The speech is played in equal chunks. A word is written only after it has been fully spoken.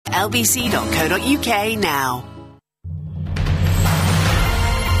lbc.co.uk now.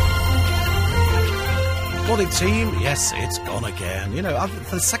 Morning team, yes, it's gone again. You know,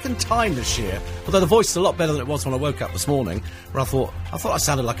 for the second time this year, although the voice is a lot better than it was when I woke up this morning, where I thought I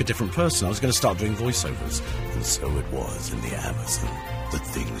sounded like a different person. I was going to start doing voiceovers. And so it was in the Amazon that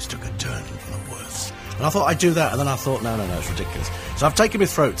things took a turn for the worse. And I thought I'd do that, and then I thought, no, it's ridiculous. So I've taken my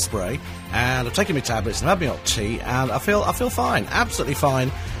throat spray, and I've taken my tablets, and I've had my hot tea, and I feel fine, absolutely fine.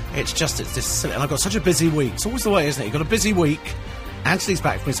 It's this silly, and I've got such a busy week. It's always the way, isn't it? You've got a busy week. Anthony's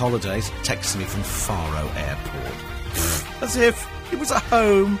back from his holidays, texts me from Faro Airport. As if he was at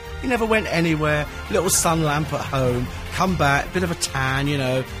home, he never went anywhere, little sun lamp at home, come back, bit of a tan, you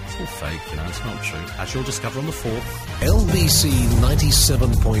know. It's all fake, you know, it's not true. As you'll discover on the 4th. LBC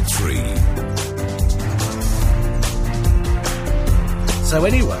 97.3. So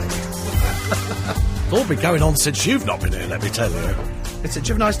anyway, it's all been going on since you've not been here, let me tell you. Did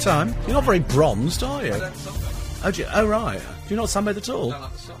you have a nice time? You're not very bronzed, are you? Oh, right. Do you not sunbathe at all? I don't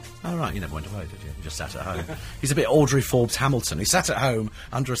like the sun. Oh, right. You never went away, did you? You just sat at home. He's a bit Audrey Forbes Hamilton. He sat at home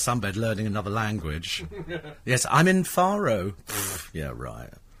under a sunbed learning another language. Yes, I'm in Faro. Yeah, right.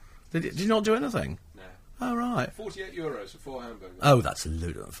 Did you not do anything? No. Oh, right. €48 for 4 hamburgers. Oh, that's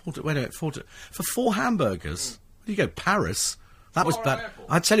ludicrous. Wait a minute. For 4 hamburgers? Where do you go? Paris? That was bad.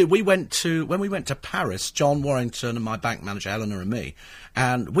 I tell you, when we went to Paris, John Warrington and my bank manager, Eleanor, and me,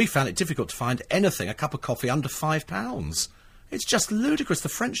 and we found it difficult to find anything, a cup of coffee, under £5. It's just ludicrous. The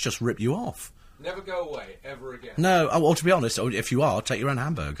French just rip you off. Never go away, ever again. No, well, to be honest, if you are, take your own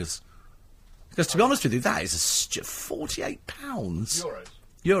hamburgers. Because to be honest with you, that is £48.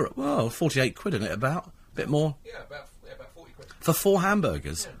 Euros. Well, 48 quid, isn't it, about? A bit more? Yeah, about 40 quid. For 4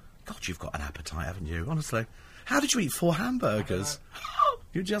 hamburgers? Yeah. God, you've got an appetite, haven't you, honestly? How did you eat 4 hamburgers?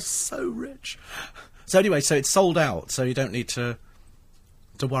 You're just so rich. So anyway, so it's sold out, so you don't need to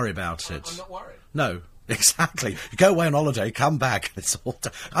worry about it. I'm not worried. No, exactly. You go away on holiday, come back, and it's all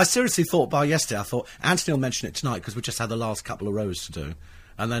done. I seriously thought by yesterday, I thought, Anthony will mention it tonight, because we just had the last couple of rows to do.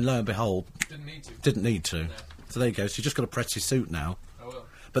 And then, lo and behold... Didn't need to. No. So there you go, so you just got to press your suit now. I will.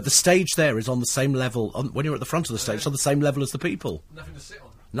 But the stage there is on the same level, when you're at the front of the stage, it's on the same level as the people. Nothing to sit on.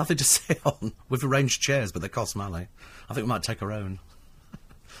 Nothing to sit on. We've arranged chairs, but they cost money. I think we might take our own.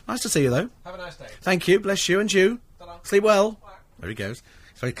 Nice to see you, though. Have a nice day. Thank you. Bless you. And you. Ta-da. Sleep well. Bye. There he goes.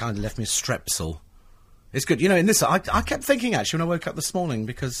 He's very kindly left me a Strepsil. It's good. You know, in this... I kept thinking, actually, when I woke up this morning,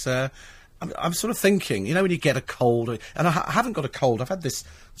 because I'm sort of thinking, you know, when you get a cold... And I haven't got a cold. I've had this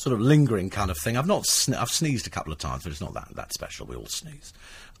sort of lingering kind of thing. I've sneezed a couple of times, but it's not that special. We all sneeze.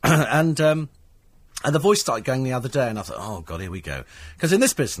 And the voice started going the other day, and I thought, oh, God, here we go. Because in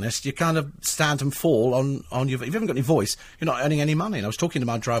this business, you kind of stand and fall on your... If you haven't got any voice, you're not earning any money. And I was talking to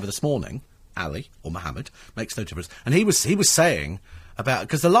my driver this morning, Ali, or Mohammed, makes no difference. And he was saying about...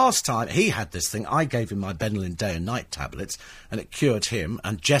 Because the last time he had this thing, I gave him my Benylin day and night tablets, and it cured him,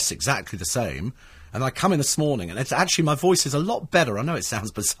 and Jess exactly the same. And I come in this morning, and it's actually, my voice is a lot better. I know it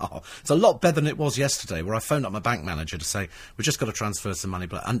sounds bizarre. It's a lot better than it was yesterday, where I phoned up my bank manager to say, we've just got to transfer some money.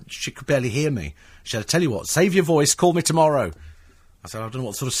 And she could barely hear me. She said, I tell you what, save your voice, call me tomorrow. I said, I don't know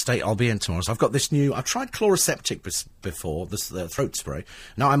what sort of state I'll be in tomorrow. So I've got this new... I've tried chloroseptic before, this throat spray.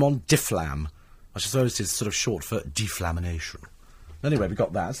 Now I'm on Diflam. I suppose it's sort of short for deflamination. Anyway, we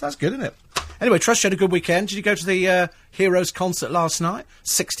got that. So that's good, isn't it? Anyway, trust you had a good weekend. Did you go to the Heroes concert last night?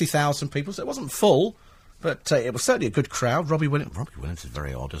 60,000 people. So it wasn't full, but it was certainly a good crowd. Robbie Williams is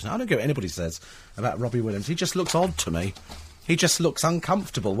very odd, isn't it? I don't care what anybody says about Robbie Williams. He just looks odd to me. He just looks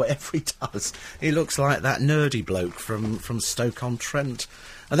uncomfortable, whatever he does. He looks like that nerdy bloke from Stoke-on-Trent.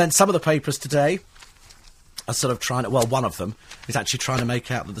 And then some of the papers today are sort of trying to... Well, one of them is actually trying to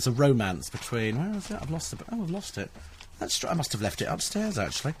make out that there's a romance between... Where is it? I've lost it. Oh, I've lost it. I must have left it upstairs,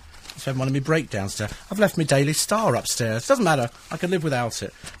 actually. It's one of me breakdowns downstairs. I've left my Daily Star upstairs. Doesn't matter. I can live without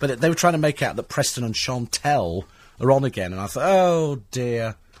it. But they were trying to make out that Preston and Chantel are on again. And I thought, oh,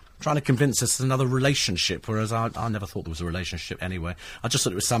 dear. Trying to convince us there's another relationship, whereas I never thought there was a relationship anyway. I just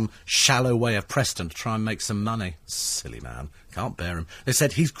thought it was some shallow way of Preston to try and make some money. Silly man. Can't bear him. They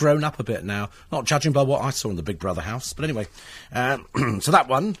said he's grown up a bit now, not judging by what I saw in the Big Brother house. But anyway, so that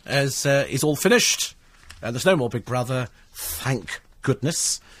one is all finished. There's no more Big Brother, thank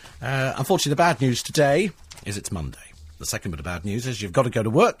goodness. Unfortunately, the bad news today is it's Monday. The second bit of bad news is you've got to go to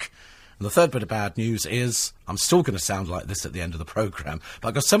work. And the third bit of bad news is I'm still going to sound like this at the end of the programme. But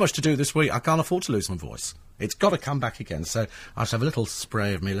I've got so much to do this week, I can't afford to lose my voice. It's got to come back again. So I should have a little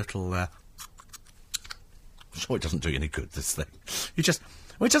spray of me, little... I'm sure it doesn't do you any good, this thing.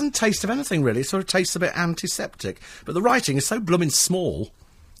 Well, it doesn't taste of anything, really. It sort of tastes a bit antiseptic. But the writing is so blooming small.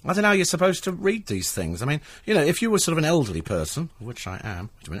 I don't know how you're supposed to read these things. I mean, you know, if you were sort of an elderly person, which I am,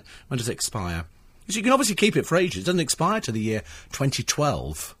 wait a minute, when does it expire? Because you can obviously keep it for ages. It doesn't expire to the year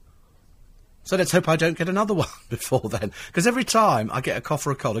 2012. So let's hope I don't get another one before then. Because every time I get a cough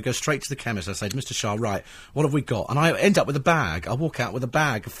or a cold, I go straight to the chemist. I say to Mr. Shah, right, what have we got? And I end up with a bag. I walk out with a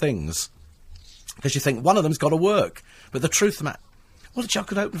bag of things. Because you think one of them's got to work. But the truth of the matter, what a I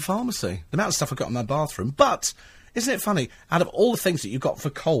could open a pharmacy. The amount of stuff I've got in my bathroom. But, isn't it funny, out of all the things that you've got for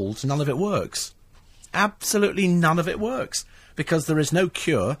colds, none of it works. Absolutely none of it works. Because there is no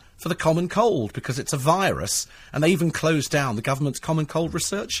cure for the common cold. Because it's a virus. And they even closed down the government's common cold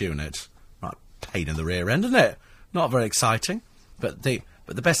research unit. Right, pain in the rear end, isn't it? Not very exciting. But the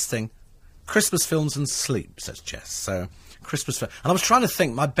best thing, Christmas films and sleep, says Jess. So, Christmas film. And I was trying to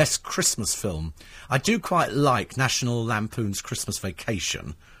think my best Christmas film. I do quite like National Lampoon's Christmas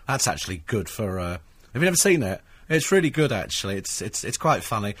Vacation. That's actually good for, have you ever seen it? It's really good, actually. It's quite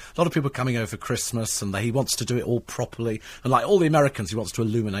funny. A lot of people coming over for Christmas, and he wants to do it all properly. And like all the Americans, he wants to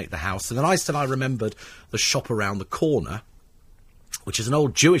illuminate the house. And then I remembered The Shop Around the Corner, which is an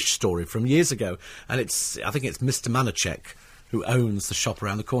old Jewish story from years ago. And I think it's Mr. Manachek who owns the shop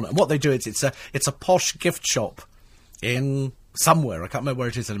around the corner. And what they do is it's a posh gift shop in somewhere. I can't remember where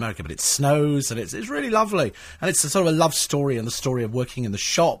it is in America, but it snows, and it's really lovely. And it's a sort of a love story, and the story of working in the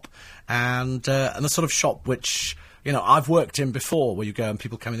shop, and the sort of shop which, you know, I've worked in before, where you go and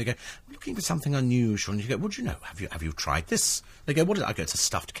people come in, they go, "I'm looking for something unusual," and you go, "What do you know? Have you tried this?" They go, "What is it?" I go, "It's a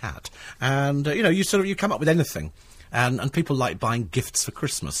stuffed cat." And you know, you come up with anything, and people like buying gifts for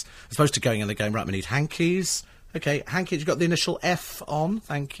Christmas, as opposed to going in and going, "Right, we need hankies." Okay, hankies, you've got the initial F on,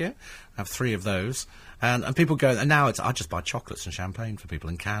 thank you. I have 3 of those. And people go, and now I just buy chocolates and champagne for people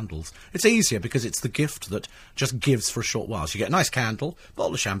and candles. It's easier because it's the gift that just gives for a short while. So you get a nice candle,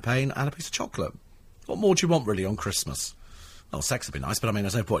 bottle of champagne, and a piece of chocolate. What more do you want, really, on Christmas? Well, sex would be nice, but I mean,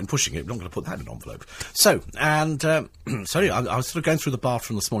 there's no point in pushing it. We're not going to put that in an envelope. So, and, sorry, I was sort of going through the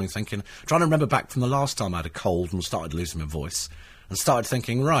bathroom this morning thinking, trying to remember back from the last time I had a cold and started losing my voice, and started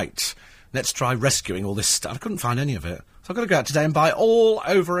thinking, right, let's try rescuing all this stuff. I couldn't find any of it. So I've got to go out today and buy all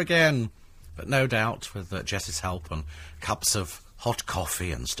over again. But no doubt, with Jess's help and cups of hot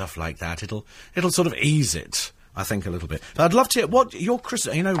coffee and stuff like that, it'll sort of ease it, I think, a little bit. But I'd love to hear what your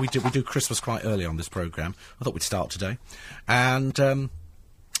Christmas... You know, we do Christmas quite early on this programme. I thought we'd start today. And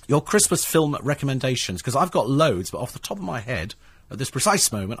your Christmas film recommendations, because I've got loads, but off the top of my head, at this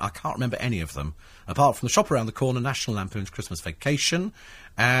precise moment, I can't remember any of them, apart from The Shop Around the Corner, National Lampoon's Christmas Vacation,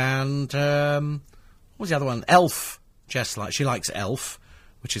 and... what was the other one? Elf. Jess, she likes Elf,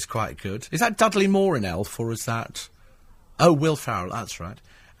 which is quite good. Is that Dudley Moore in Elf, or is that... Oh, Will Ferrell, that's right.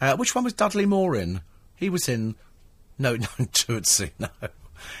 Which one was Dudley Moore in? He was in... No, Tootsy, no.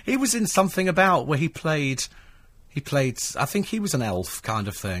 He was in something about where he played... I think he was an elf kind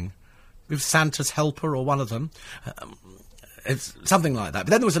of thing. He was Santa's helper, or one of them. It's something like that.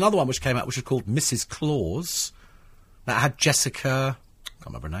 But then there was another one which came out, which was called Mrs. Claus. That had Jessica... I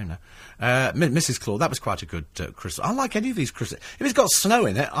can't remember her name now. Mrs. Claus, that was quite a good Christmas. I like any of these Christmas. If it's got snow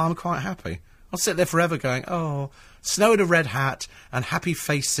in it, I'm quite happy. I'll sit there forever going, oh, snow and a red hat, and happy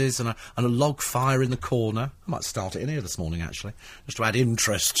faces, and a log fire in the corner. I might start it in here this morning, actually, just to add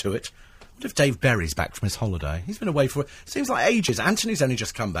interest to it. What if Dave Berry's back from his holiday? He's been away for, seems like ages. Anthony's only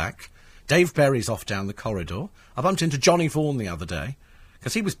just come back. Dave Berry's off down the corridor. I bumped into Johnny Vaughan the other day,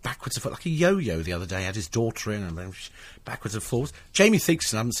 because he was backwards and forwards, like a yo-yo the other day, had his daughter in, and then backwards and forwards. Jamie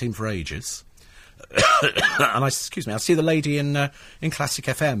Theakston I haven't seen for ages. And I see the lady in Classic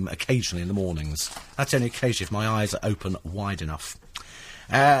FM occasionally in the mornings. That's only occasionally if my eyes are open wide enough.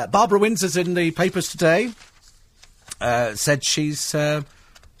 Barbara Windsor's in the papers today. Said she's... the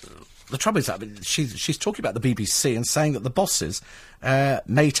trouble is that she's talking about the BBC and saying that the bosses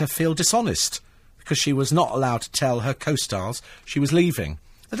made her feel dishonest, because she was not allowed to tell her co-stars she was leaving.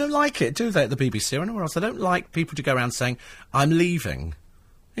 They don't like it, do they, at the BBC or anywhere else? They don't like people to go around saying, I'm leaving.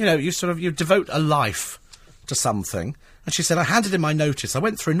 You know, you devote a life to something. And she said, I handed in my notice. I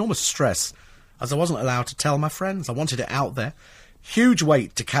went through enormous stress, as I wasn't allowed to tell my friends. I wanted it out there. Huge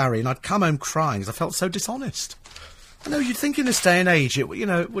weight to carry, and I'd come home crying, as I felt so dishonest. I know, you'd think in this day and age, it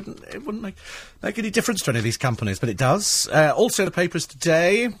wouldn't make any difference to any of these companies, but it does. Also in the papers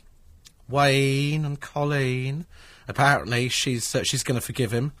today... Wayne and Colleen. Apparently, she's going to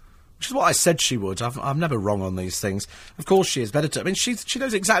forgive him, which is what I said she would. I'm never wrong on these things. Of course she is. I mean, she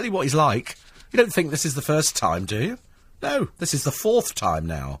knows exactly what he's like. You don't think this is the first time, do you? No, this is the 4th time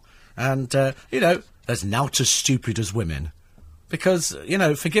now. And, there's naught as stupid as women. Because,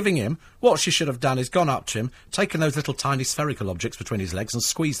 forgiving him, what she should have done is gone up to him, taken those little tiny spherical objects between his legs and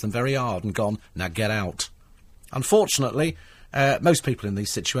squeezed them very hard and gone, now get out. Unfortunately... Most people in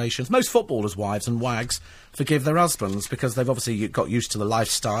these situations, most footballers' wives and wags, forgive their husbands because they've obviously got used to the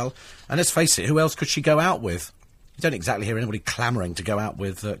lifestyle. And let's face it, who else could she go out with? You don't exactly hear anybody clamouring to go out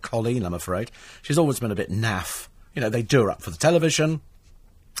with Colleen, I'm afraid. She's always been a bit naff. You know, they do her up for the television,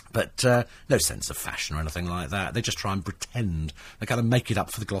 but no sense of fashion or anything like that. They just try and pretend. They kind of make it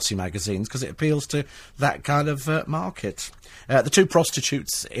up for the glossy magazines because it appeals to that kind of market. The two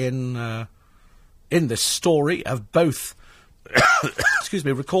prostitutes in this story have both excuse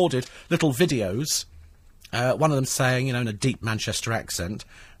me, recorded little videos. One of them saying, you know, in a deep Manchester accent,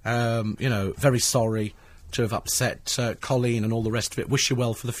 you know, very sorry to have upset Colleen and all the rest of it. Wish you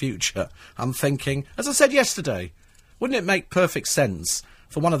well for the future. I'm thinking, as I said yesterday, wouldn't it make perfect sense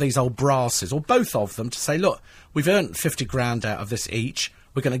for one of these old brasses, or both of them, to say, look, we've earned 50 grand out of this each.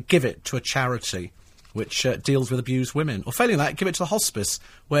 We're going to give it to a charity which deals with abused women. Or failing that, give it to the hospice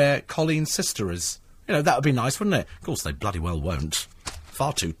where Colleen's sister is. You know, that would be nice, wouldn't it? Of course, they bloody well won't.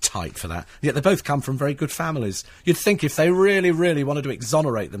 Far too tight for that. Yet they both come from very good families. You'd think if they really, really wanted to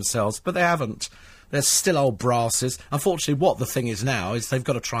exonerate themselves, but they haven't. They're still old brasses. Unfortunately, what the thing is now is they've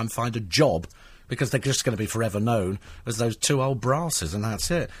got to try and find a job because they're just going to be forever known as those two old brasses, and that's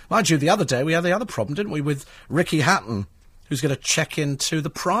it. Mind you, the other day we had the other problem, didn't we, with Ricky Hatton, who's going to check into the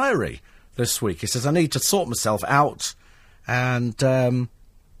Priory this week. He says, I need to sort myself out, and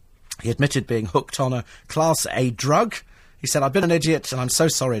he admitted being hooked on a Class A drug. He said, I've been an idiot, and I'm so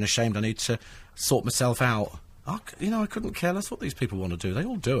sorry and ashamed I need to sort myself out. I couldn't care less what these people want to do. They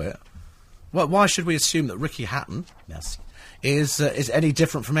all do it. Well, why should we assume that Ricky Hatton is any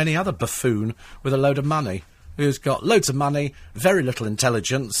different from any other buffoon with a load of money, who's got loads of money, very little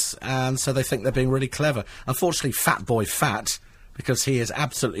intelligence, and so they think they're being really clever? Unfortunately, Fat Boy Fat, because he is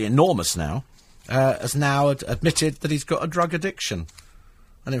absolutely enormous now, has now admitted that he's got a drug addiction.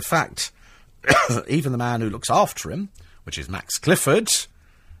 And in fact, even the man who looks after him, which is Max Clifford,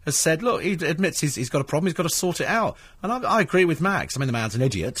 has said, look, he admits he's got a problem, he's got to sort it out. And I agree with Max. I mean, the man's an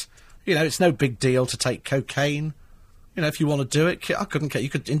idiot. You know, it's no big deal to take cocaine. You know, if you want to do it, I couldn't care. You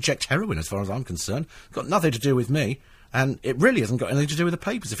could inject heroin as far as I'm concerned. Got nothing to do with me. And it really hasn't got anything to do with the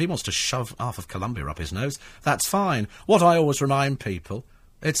papers. If he wants to shove half of Columbia up his nose, that's fine. What I always remind people,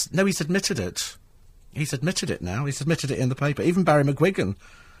 he's admitted it. He's admitted it now. He's admitted it in the paper. Even Barry McGuigan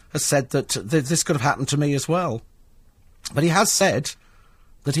has said that this could have happened to me as well. But he has said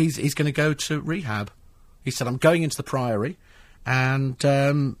that he's going to go to rehab. He said, I'm going into the Priory, and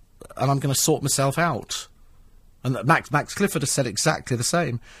I'm going to sort myself out. And Max Clifford has said exactly the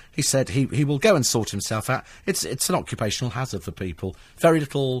same. He said he will go and sort himself out. It's an occupational hazard for people. Very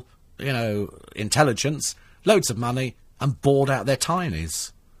little, you know, intelligence, loads of money, and bored out their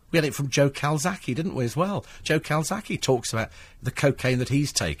tinies. We had it from Joe Calzaghe, didn't we, as well? Joe Calzaghe talks about the cocaine that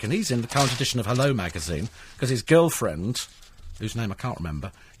he's taken. He's in the current edition of Hello magazine, because his girlfriend, whose name I can't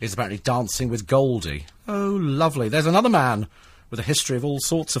remember, is apparently dancing with Goldie. Oh, lovely. There's another man with a history of all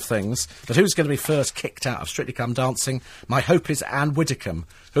sorts of things. But who's going to be first kicked out of Strictly Come Dancing? My hope is Anne Widdecombe,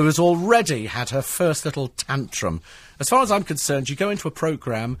 who has already had her first little tantrum. As far as I'm concerned, you go into a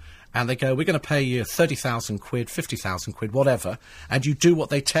programme and they go, we're going to pay you 30,000 quid, 50,000 quid, whatever, and you do what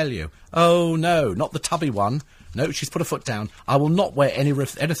they tell you. Oh, no, not the tubby one. No, she's put her foot down. I will not wear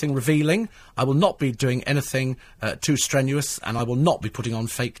anything revealing. I will not be doing anything too strenuous, and I will not be putting on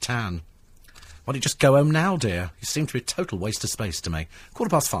fake tan. Why don't you just go home now, dear? You seem to be a total waste of space to me.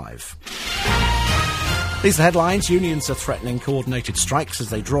 5:15. These are the headlines. Unions are threatening coordinated strikes as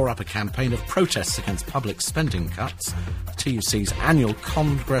they draw up a campaign of protests against public spending cuts. The TUC's annual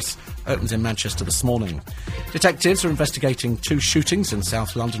Congress opens in Manchester this morning. Detectives are investigating two shootings in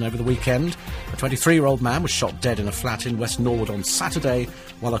South London over the weekend. A 23-year-old man was shot dead in a flat in West Norwood on Saturday,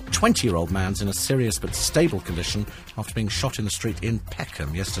 while a 20-year-old man's in a serious but stable condition after being shot in the street in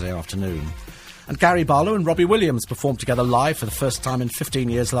Peckham yesterday afternoon. And Gary Barlow and Robbie Williams performed together live for the first time in 15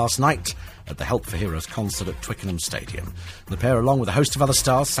 years last night at the Help for Heroes concert at Twickenham Stadium. The pair, along with a host of other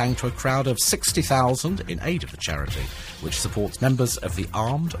stars, sang to a crowd of 60,000 in aid of the charity, which supports members of the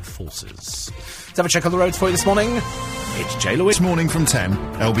armed forces. Let's have a check on the roads for you this morning. It's Jay Lewis. This morning from 10,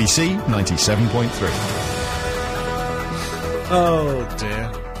 LBC 97.3. Oh, dear.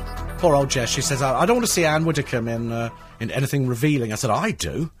 Poor old Jess. She says, I don't want to see Anne Widdecombe in anything revealing. I said, I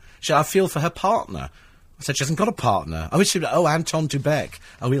do. I feel for her partner. I said, she hasn't got a partner. I wish she'd... Oh, Anton Dubek.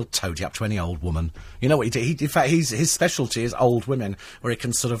 Oh, he'll toady up to any old woman. You know what he did? In fact, his specialty is old women, where he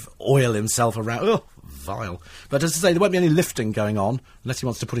can sort of oil himself around. Oh, vile. But as I say, there won't be any lifting going on, unless he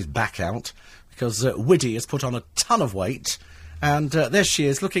wants to put his back out, because Widdy has put on a ton of weight, And there she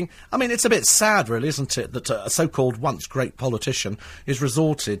is looking... I mean, it's a bit sad, really, isn't it, that a so-called once great politician is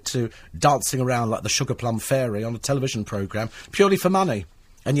resorted to dancing around like the Sugar Plum Fairy on a television programme purely for money,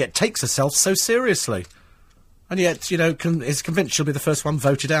 and yet takes herself so seriously. And yet, you know, is convinced she'll be the first one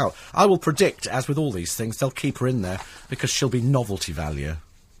voted out. I will predict, as with all these things, they'll keep her in there because she'll be novelty value.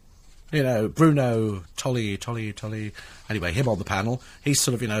 You know, Bruno, Tolly. Anyway, him on the panel. He's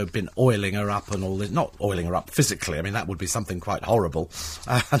sort of, you know, been oiling her up and all this. Not oiling her up physically. I mean, that would be something quite horrible.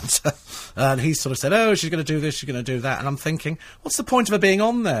 And he sort of said, oh, she's going to do this, she's going to do that. And I'm thinking, what's the point of her being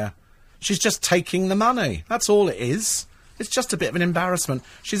on there? She's just taking the money. That's all it is. It's just a bit of an embarrassment.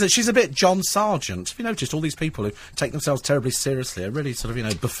 She's a bit John Sargent. Have you noticed all these people who take themselves terribly seriously are really sort of, you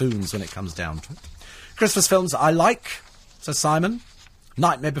know, buffoons when it comes down to it? Christmas films I like, says Simon.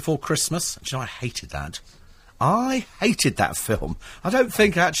 Nightmare Before Christmas. Do you know, I hated that. I hated that film. I don't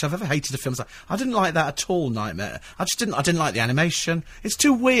think, actually, I've ever hated a film. I didn't like that at all, Nightmare. I didn't like the animation. It's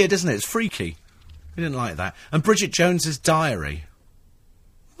too weird, isn't it? It's freaky. I didn't like that. And Bridget Jones's Diary.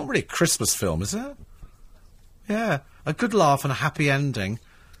 Not really a Christmas film, is it? Yeah. A good laugh and a happy ending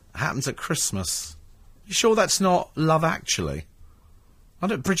happens at Christmas. You sure that's not Love Actually?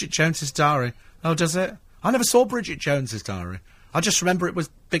 Bridget Jones's Diary. Oh, does it? I never saw Bridget Jones's Diary. I just remember it was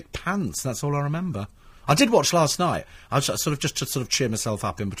big pants. That's all I remember. I did watch last night. I was sort of just to sort of cheer myself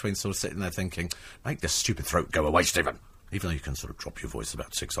up in between, sort of sitting there thinking, make this stupid throat go away, Stephen. Even though you can sort of drop your voice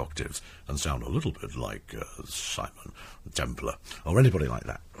about 6 octaves and sound a little bit like Simon Templar or anybody like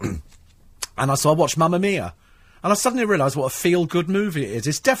that. And so I watched Mamma Mia. And I suddenly realised what a feel-good movie it is.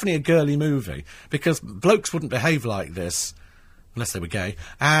 It's definitely a girly movie, because blokes wouldn't behave like this, unless they were gay,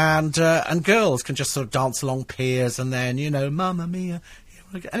 and girls can just sort of dance along piers and then, you know, Mamma Mia,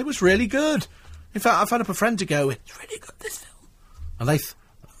 and it was really good. In fact, I phoned up a friend to go, it's really good, this film.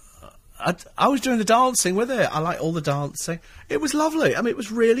 And I was doing the dancing with it. I like all the dancing. It was lovely. I mean, it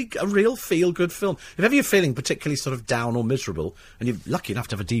was really a real feel-good film. If ever you're feeling particularly sort of down or miserable, and you're lucky enough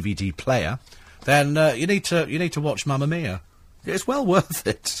to have a DVD player, then you need to watch Mamma Mia. It's well worth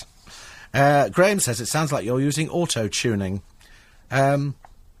it. Graham says it sounds like you're using auto-tuning.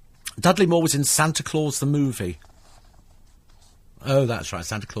 Dudley Moore was in Santa Claus the movie. Oh, that's right,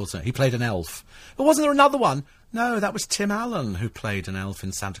 Santa Claus. He played an elf. But wasn't there another one? No, that was Tim Allen who played an elf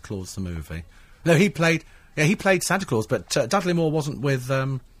in Santa Claus the movie. No, he played Santa Claus, but Dudley Moore wasn't with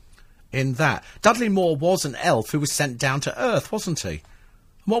in that. Dudley Moore was an elf who was sent down to Earth, wasn't he?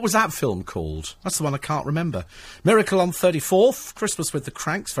 What was that film called? That's the one I can't remember. Miracle on 34th, Christmas with the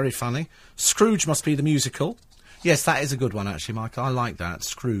Cranks, very funny. Scrooge Must Be the Musical. Yes, that is a good one, actually, Michael. I like that.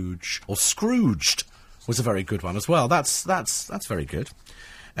 Scrooge. Or Scrooged was a very good one as well. That's very good.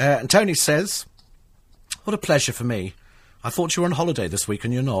 And Tony says, what a pleasure for me. I thought you were on holiday this week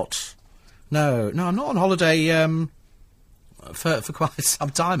and you're not. No, I'm not on holiday for quite some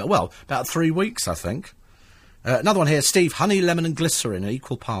time. Well, about 3 weeks, I think. Another one here, Steve, honey, lemon and glycerin in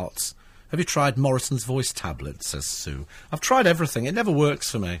equal parts. Have you tried Morrison's voice tablet, says Sue. I've tried everything. It never works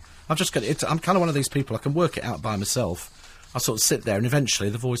for me. I'm kind of one of these people, I can work it out by myself. I sort of sit there and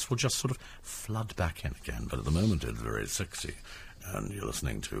eventually the voice will just sort of flood back in again. But at the moment it's very sexy. And you're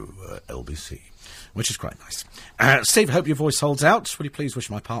listening to LBC, which is quite nice. Steve, hope your voice holds out. Will you please wish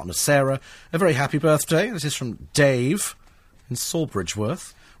my partner Sarah a very happy birthday? This is from Dave in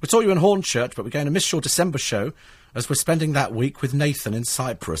Sawbridgeworth. We saw you in Hornchurch, but we're going to miss your December show as we're spending that week with Nathan in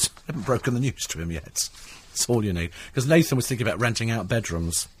Cyprus. I haven't broken the news to him yet. That's all you need. Because Nathan was thinking about renting out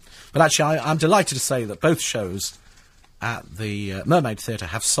bedrooms. But actually, I'm delighted to say that both shows at the Mermaid Theatre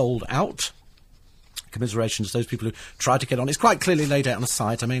have sold out. Commiserations to those people who tried to get on. It's quite clearly laid out on the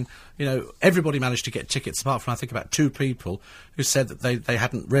site. I mean, you know, everybody managed to get tickets, apart from, I think, about 2 people who said that they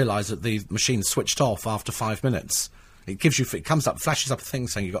hadn't realised that the machine switched off after 5 minutes. It comes up, flashes up a thing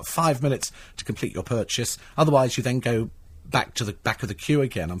saying you've got 5 minutes to complete your purchase. Otherwise, you then go back to the back of the queue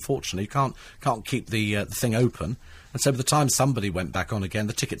again. Unfortunately, you can't keep the thing open. And so by the time somebody went back on again,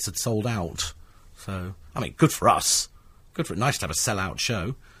 the tickets had sold out. So, I mean, good for us. Nice to have a sell-out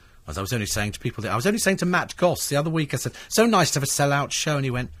show. As I was only saying to people, I was only saying to Matt Goss the other week, I said, so nice to have a sell-out show. And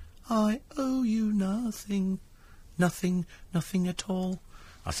he went, I owe you nothing at all.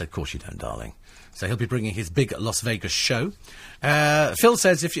 I said, of course you don't, darling. So he'll be bringing his big Las Vegas show. Phil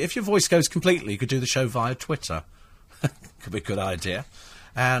says if your voice goes completely, you could do the show via Twitter. Could be a good idea.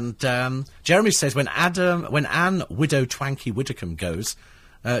 And Jeremy says when Anne Widow Twanky Widdicombe goes,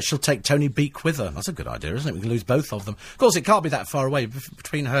 she'll take Tony Beak with her. That's a good idea, isn't it? We can lose both of them. Of course, it can't be that far away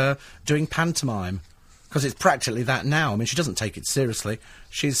between her doing pantomime, because it's practically that now. I mean, she doesn't take it seriously.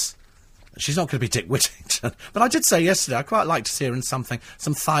 She's She's not going to be Dick Whittington. But I did say yesterday I'd quite like to see her in some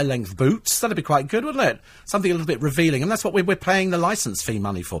thigh-length boots. That'd be quite good, wouldn't it? Something a little bit revealing. And that's what we're paying the licence fee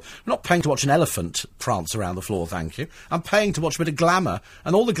money for. We're not paying to watch an elephant prance around the floor, thank you. I'm paying to watch a bit of glamour.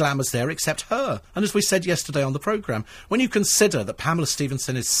 And all the glamour's there except her. And as we said yesterday on the programme, when you consider that Pamela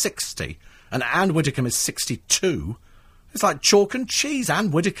Stephenson is 60 and Anne Widdecombe is 62... It's like chalk and cheese.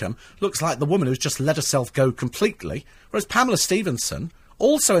 Anne Widdecombe looks like the woman who's just let herself go completely, whereas Pamela Stephenson,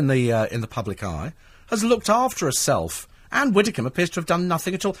 also in the public eye, has looked after herself. Anne Widdecombe appears to have done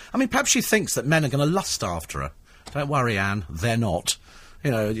nothing at all. I mean, perhaps she thinks that men are going to lust after her. Don't worry, Anne, they're not.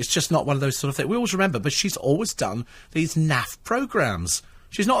 You know, it's just not one of those sort of things. We always remember, but she's always done these naff programmes.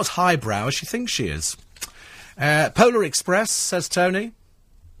 She's not as highbrow as she thinks she is. Polar Express, says Tony.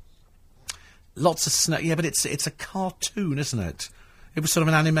 Lots of snow. Yeah, but it's a cartoon, isn't it? It was sort of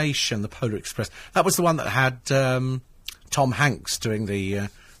an animation, the Polar Express. That was the one that had Tom Hanks doing the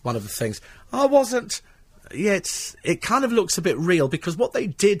one of the things. I wasn't... Yeah, it kind of looks a bit real, because what they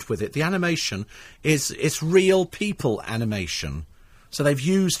did with it, the animation, it's real people animation. So they've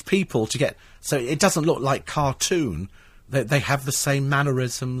used people to get... So it doesn't look like cartoon. They have the same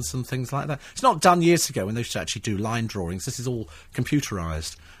mannerisms and things like that. It's not done years ago when they used to actually do line drawings. This is all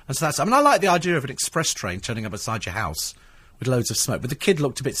computerised. And so that's... I mean, I like the idea of an express train turning up beside your house with loads of smoke. But the kid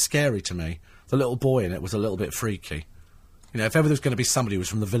looked a bit scary to me. The little boy in it was a little bit freaky. You know, if ever there was going to be somebody who was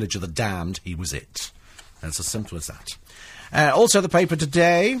from the village of the damned, he was it. And it's as simple as that. Also, the paper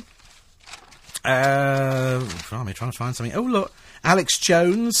today... I'm trying to find something. Oh, look. Alex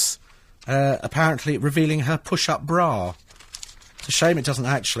Jones... apparently revealing her push-up bra. It's a shame it doesn't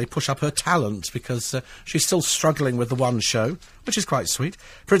actually push up her talent, because she's still struggling with the one show, which is quite sweet.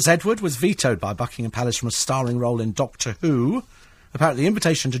 Prince Edward was vetoed by Buckingham Palace from a starring role in Doctor Who. Apparently the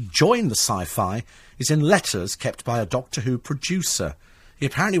invitation to join the sci-fi is in letters kept by a Doctor Who producer. He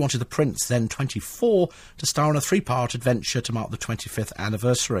apparently wanted the Prince, then 24, to star in a 3-part adventure to mark the 25th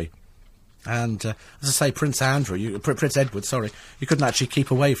anniversary. And, as I say, Prince Edward, you couldn't actually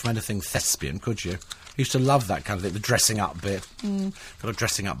keep away from anything thespian, could you? He used to love that kind of thing, the dressing up bit. Got a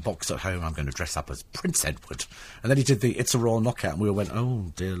dressing up box at home, I'm going to dress up as Prince Edward. And then he did the It's a Royal Knockout, and we all went,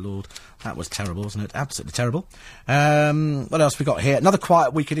 oh, dear Lord, that was terrible, wasn't it? Absolutely terrible. What else we got here? Another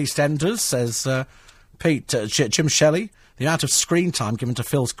quiet week at EastEnders, says Jim Shelley. The amount of screen time given to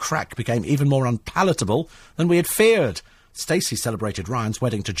Phil's crack became even more unpalatable than we had feared. Stacey celebrated Ryan's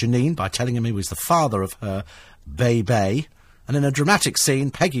wedding to Janine by telling him he was the father of her baby. And in a dramatic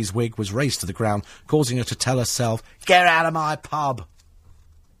scene, Peggy's wig was raised to the ground, causing her to tell herself, "Get out of my pub."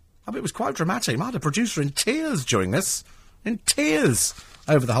 I mean, it was quite dramatic. I had a producer in tears during this. In tears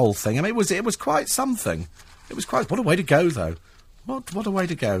over the whole thing. I mean, it was quite something. It was quite... What a way to go, though. What a way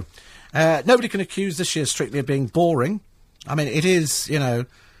to go. Nobody can accuse this year strictly of being boring. I mean, it is, you know...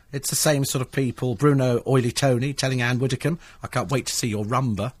 It's the same sort of people. Bruno Oily Tony telling Anne Widdecombe, "I can't wait to see your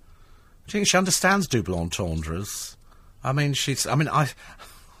rumba." Do you think she understands double entendres? I mean, I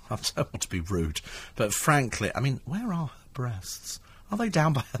don't want to be rude, but frankly, I mean, where are her breasts? Are they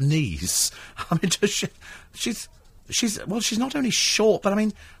down by her knees? I mean, she's not only short, but I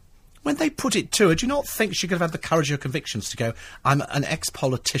mean, when they put it to her, do you not think she could have had the courage of her convictions to go, "I'm an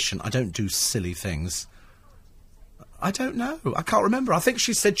ex-politician, I don't do silly things"? I don't know. I can't remember. I think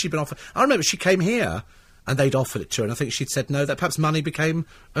she said she'd been offered... I remember she came here and they'd offered it to her, and I think she'd said no, that perhaps money became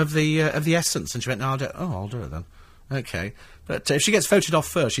of the essence, and she went, "No, I'll do it then." Okay. But if she gets voted off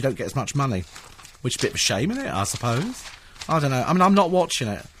first, she don't get as much money. Which is a bit of a shame, isn't it, I suppose? I don't know. I mean, I'm not watching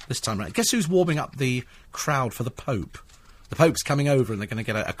it this time around. Guess who's warming up the crowd for the Pope? The Pope's coming over and they're going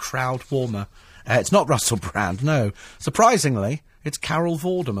to get a crowd warmer. It's not Russell Brand, no. Surprisingly, it's Carol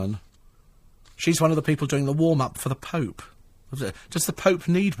Vorderman. She's one of the people doing the warm-up for the Pope. Does the Pope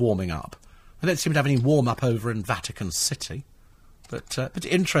need warming up? I don't seem to have any warm-up over in Vatican City. But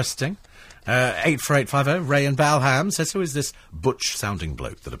interesting. 84850, Ray and Balham says, "Who is this butch-sounding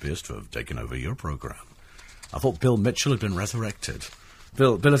bloke that appears to have taken over your programme? I thought Bill Mitchell had been resurrected."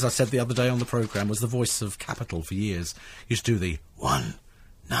 Bill, as I said the other day on the programme, was the voice of Capital for years. He used to do the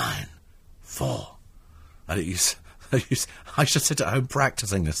 194. And it used... I should sit at home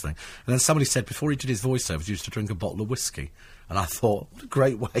practising this thing. And then somebody said before he did his voiceovers, he used to drink a bottle of whiskey. And I thought, what a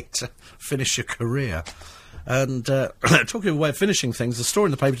great way to finish your career. And talking of a way of finishing things, the story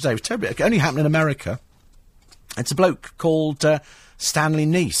in the paper today was terrible. It only happened in America. It's a bloke called Stanley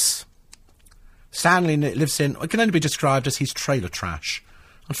Neese. Stanley lives in... It can only be described as he's trailer trash.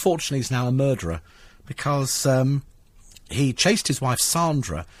 Unfortunately, he's now a murderer because he chased his wife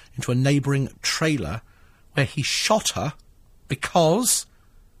Sandra into a neighbouring trailer where he shot her because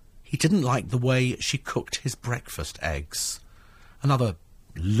he didn't like the way she cooked his breakfast eggs. Another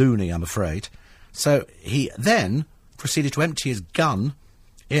loony, I'm afraid. So he then proceeded to empty his gun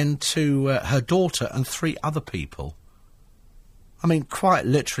into her daughter and 3 other people. I mean, quite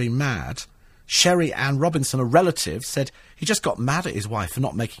literally mad. Sherry Ann Robinson, a relative, said he just got mad at his wife for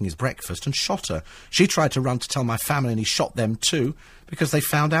not making his breakfast and shot her. She tried to run to tell my family and he shot them too because they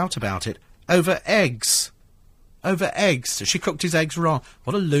found out about it. Over eggs. Over eggs. She cooked his eggs wrong.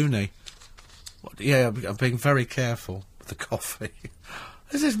 What a loony. Yeah, I'm being very careful with the coffee.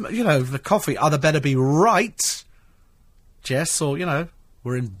 This is, the coffee either better be right, Jess, or,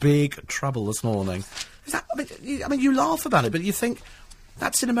 we're in big trouble this morning. Is that, I mean, you laugh about it, but you think,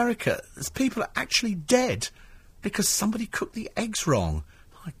 that's in America. People are actually dead because somebody cooked the eggs wrong.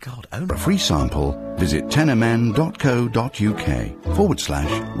 My God, oh no. For a free sample, visit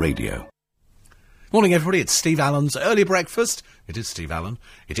tenorman.co.uk/radio. Morning, everybody. It's Steve Allen's Early Breakfast. It is Steve Allen.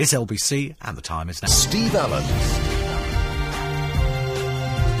 It is LBC, and the time is now. Steve Allen.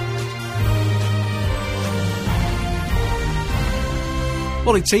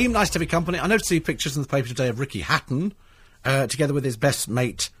 Morning, team. Nice to have your company. I noticed the pictures in the paper today of Ricky Hatton, together with his best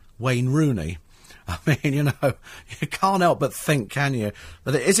mate, Wayne Rooney. I mean, you can't help but think, can you,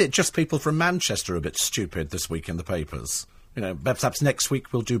 that is it just people from Manchester a bit stupid this week in the papers? Perhaps next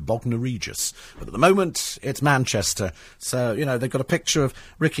week we'll do Bognor Regis. But at the moment, it's Manchester. So, they've got a picture of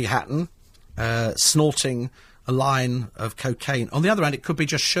Ricky Hatton snorting a line of cocaine. On the other hand, it could be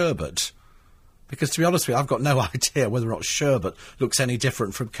just sherbet. Because, to be honest with you, I've got no idea whether or not sherbet looks any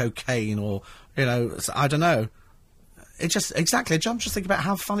different from cocaine or, I don't know. I'm just thinking about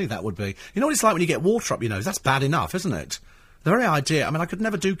how funny that would be. You know what it's like when you get water up your nose? That's bad enough, isn't it? The very idea, I could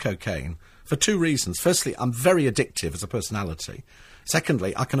never do cocaine for 2 reasons. Firstly, I'm very addictive as a personality.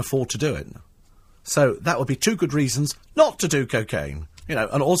 Secondly, I can afford to do it. So that would be 2 good reasons not to do cocaine.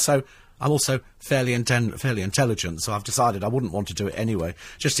 And also, I'm also fairly intelligent, so I've decided I wouldn't want to do it anyway,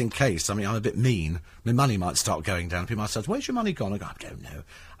 just in case. I'm a bit mean. My money might start going down. People might say, where's your money gone? I go,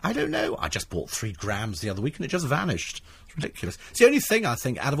 I don't know. I just bought 3 grams the other week and it just vanished. It's ridiculous. It's the only thing, I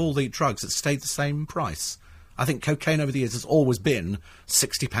think, out of all the drugs that stayed the same price. I think cocaine over the years has always been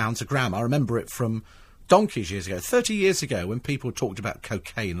 £60 a gram. I remember it from donkeys years ago, 30 years ago, when people talked about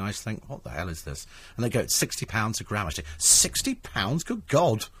cocaine, and I used to think, what the hell is this? And they go, it's £60 a gram. I say, £60? Good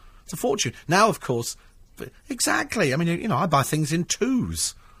God. It's a fortune. Now, of course, exactly. I buy things in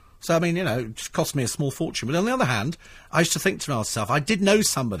 2s. So, it just cost me a small fortune. But on the other hand, I used to think to myself, I did know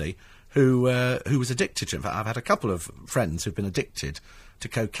somebody who was addicted to it. In fact, I've had a couple of friends who've been addicted to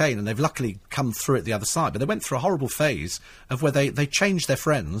cocaine, and they've luckily come through it the other side. But they went through a horrible phase of where they changed their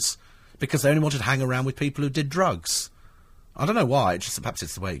friends because they only wanted to hang around with people who did drugs. I don't know why, perhaps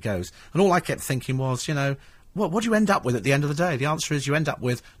it's the way it goes. And all I kept thinking was, what do you end up with at the end of the day? The answer is you end up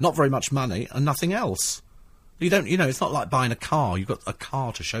with not very much money and nothing else. You don't, it's not like buying a car. You've got a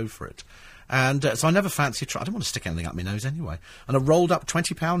car to show for it. And so I never fancied I don't want to stick anything up my nose anyway. And a rolled up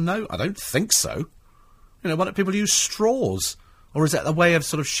 £20 note? I don't think so. Why don't people use straws? Or is that a way of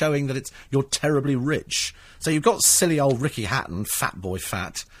sort of showing that you're terribly rich? So you've got silly old Ricky Hatton, fat boy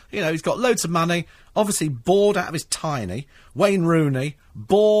fat. He's got loads of money, obviously bored out of his tiny. Wayne Rooney,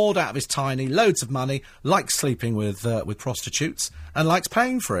 bored out of his tiny, loads of money, likes sleeping with prostitutes, and likes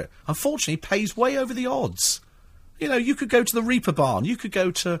paying for it. Unfortunately, pays way over the odds. You could go to the Reeperbahn, you could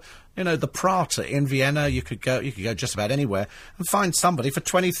go to, the Prater in Vienna, you could go just about anywhere and find somebody for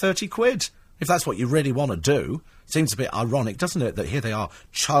 20, 30 quid. If that's what you really want to do. Seems a bit ironic, doesn't it, that here they are,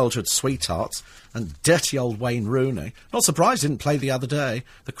 childhood sweethearts, and dirty old Wayne Rooney. Not surprised he didn't play the other day.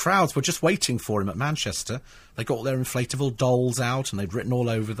 The crowds were just waiting for him at Manchester. They got their inflatable dolls out, and they'd written all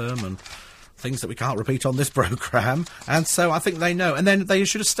over them, and things that we can't repeat on this programme. And so I think they know. And then they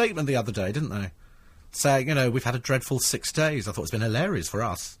issued a statement the other day, didn't they? Saying, we've had a dreadful 6 days. I thought it's been hilarious for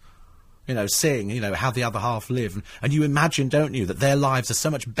us. Seeing, how the other half live. And you imagine, don't you, that their lives are so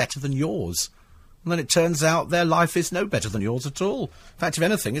much better than yours. And then it turns out their life is no better than yours at all. In fact, if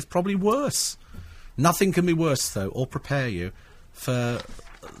anything, it's probably worse. Nothing can be worse, though, or prepare you for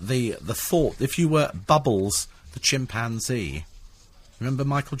the thought, if you were Bubbles, the chimpanzee. Remember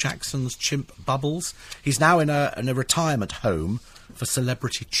Michael Jackson's chimp Bubbles? He's now in a retirement home for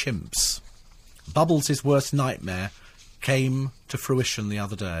celebrity chimps. Bubbles' worst nightmare came to fruition the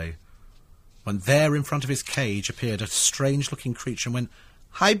other day, when there in front of his cage appeared a strange-looking creature and went,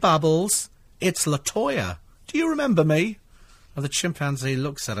 "Hi, Bubbles. It's LaToya. Do you remember me?" And the chimpanzee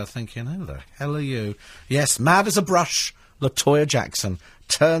looks at her thinking, who the hell are you? Yes, mad as a brush, LaToya Jackson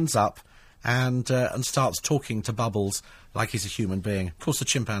turns up and starts talking to Bubbles like he's a human being. Of course, the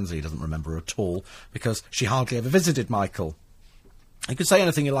chimpanzee doesn't remember her at all, because she hardly ever visited Michael. You could say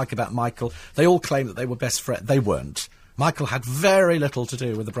anything you like about Michael. They all claim that they were best friends. They weren't. Michael had very little to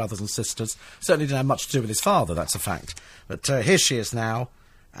do with the brothers and sisters. Certainly didn't have much to do with his father, that's a fact. But here she is now,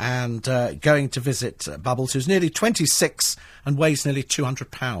 and going to visit Bubbles, who's nearly 26 and weighs nearly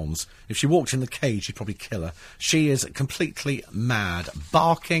 200 pounds. If she walked in the cage, you'd probably kill her. She is completely mad,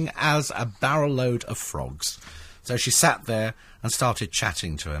 barking as a barrel load of frogs. So she sat there and started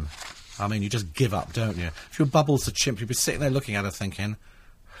chatting to him. I mean, you just give up, don't you? If you were Bubbles the chimp, you'd be sitting there looking at her thinking,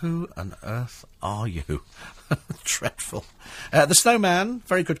 who on earth are you? Dreadful. The Snowman,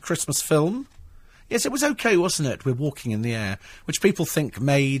 very good Christmas film. Yes, it was okay, wasn't it? We're Walking in the Air, which people think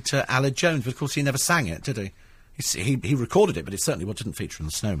made Aled Jones, but of course he never sang it, did he? He recorded it, but it certainly didn't feature in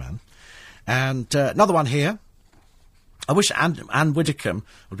The Snowman. And another one here. I wish Anne Widdecombe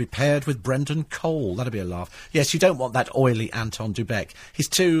would be paired with Brendan Cole. That'd be a laugh. Yes, you don't want that oily Anton Dubek. He's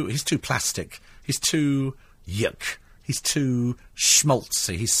too plastic. He's too yuck. He's too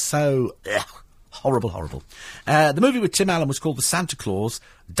schmaltzy. He's so horrible. The movie with Tim Allen was called The Santa Claus.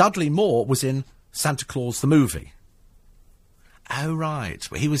 Dudley Moore was in Santa Claus the movie. Oh, right.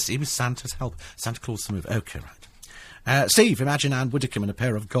 Well, he was Santa's help. Santa Claus the movie. OK, right. Steve, imagine Anne Widdecombe in a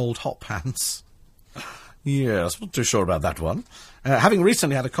pair of gold hot pants. Yes, not too sure about that one. Having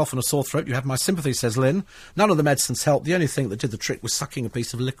recently had a cough and a sore throat, you have my sympathy, says Lynn. None of the medicines helped. The only thing that did the trick was sucking a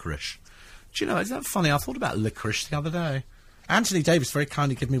piece of licorice. Do you know, isn't that funny? I thought about licorice the other day. Anthony Davis very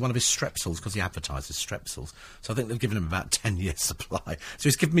kindly gave me one of his Strepsils, because he advertises Strepsils. So I think they've given him about 10 years' supply. So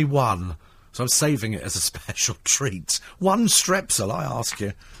he's given me one. So I'm saving it as a special treat. One Strepsil, I ask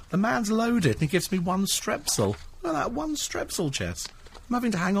you. The man's loaded, and he gives me one Strepsil. Look at that, one Strepsil, Jess. I'm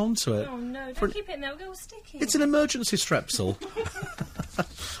having to hang on to it. Oh, no, don't keep it in there, it'll go sticky. It's an emergency Strepsil.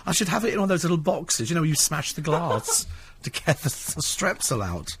 I should have it in one of those little boxes, you know, where you smash the glass to get the Strepsil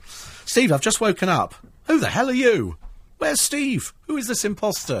out. Steve, I've just woken up. Who the hell are you? Where's Steve? Who is this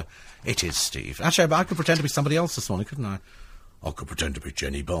imposter? It is Steve. Actually, I could pretend to be somebody else this morning, couldn't I? I could pretend to be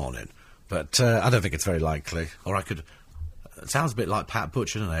Jenny Barnett. But I don't think it's very likely. Or I could... It sounds a bit like Pat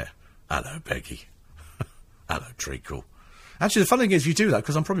Butch, doesn't it? Hello, Peggy. Hello, Treacle. Actually, the funny thing is you do that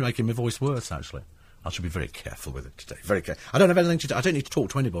because I'm probably making my voice worse, actually. I should be very careful with it today. Very careful. I don't have anything to do. I don't need to talk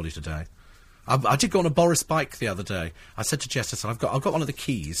to anybody today. I did go on a Boris Bike the other day. I said to Jess, I said, I've got one of the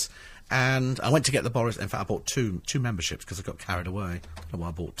keys, and I went to get the Boris. In fact, I bought two memberships because I got carried away. I don't know why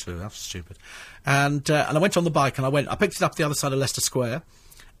I bought two. That's stupid. And I went on the bike, and I picked it up the other side of Leicester Square,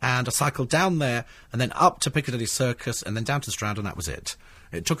 and I cycled down there, and then up to Piccadilly Circus, and then down to the Strand, and that was it.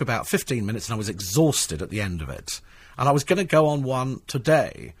 It took about 15 minutes, and I was exhausted at the end of it. And I was going to go on one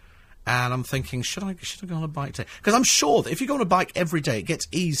today, and I'm thinking, should I go on a bike today? Because I'm sure that if you go on a bike every day, it gets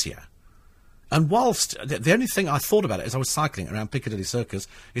easier. And whilst the only thing I thought about it as I was cycling around Piccadilly Circus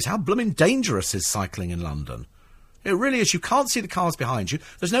is how blooming dangerous is cycling in London. It really is. You can't see the cars behind you.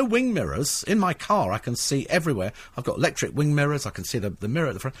 There's no wing mirrors. In my car, I can see everywhere. I've got electric wing mirrors. I can see the mirror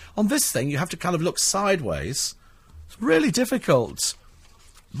at the front. On this thing, you have to kind of look sideways. It's really difficult.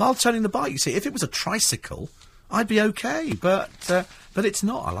 While turning the bike, you see, if it was a tricycle, I'd be okay, but it's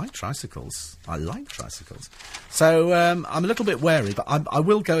not. I like tricycles. So I'm a little bit wary, but I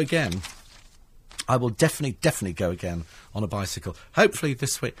will go again. I will definitely go again on a bicycle. Hopefully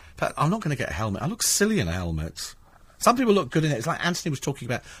this week. But I'm not going to get a helmet. I look silly in a helmet. Some people look good in it. It's like Anthony was talking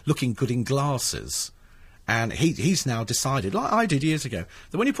about looking good in glasses. And he's now decided, like I did years ago,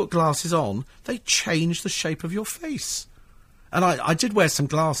 that when you put glasses on, they change the shape of your face. And I did wear some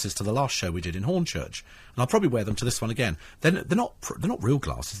glasses to the last show we did in Hornchurch, and I'll probably wear them to this one again. They're not real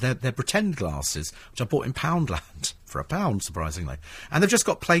glasses. They're pretend glasses, which I bought in Poundland for £1, surprisingly. And they've just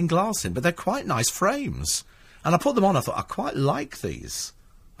got plain glass in, but they're quite nice frames. And I put them on. I thought I quite like these.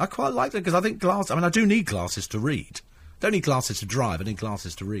 I quite like them because I think glass. I mean, I do need glasses to read. Don't need glasses to drive. I need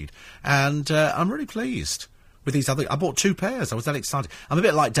glasses to read. And I'm really pleased with these other. I bought 2 pairs. I was that excited. I'm a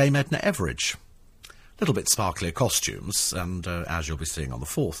bit like Dame Edna Everage. Little bit sparklier costumes, and as you'll be seeing on the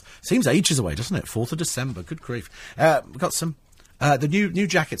 4th. Seems ages away, doesn't it? 4th of December, good grief. We've got some... the new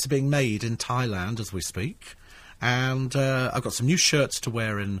jackets are being made in Thailand as we speak, and I've got some new shirts to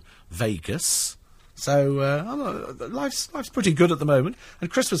wear in Vegas. So life's pretty good at the moment,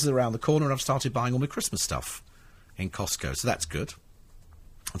 and Christmas is around the corner, and I've started buying all my Christmas stuff in Costco, so that's good.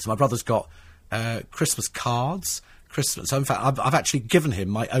 And so my brother's got Christmas cards. So in fact, I've actually given him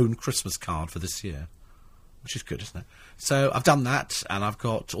my own Christmas card for this year. Which is good, isn't it? So I've done that, and I've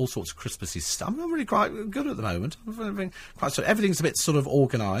got all sorts of Christmassy stuff. I'm really quite good at the moment. Everything's a bit sort of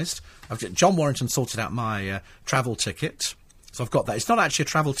organised. John Warrington sorted out my travel ticket, so I've got that. It's not actually a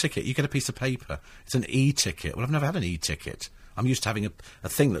travel ticket. You get a piece of paper. It's an e-ticket. Well, I've never had an e-ticket. I'm used to having a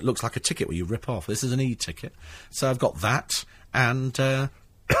thing that looks like a ticket where you rip off. This is an e-ticket. So I've got that, and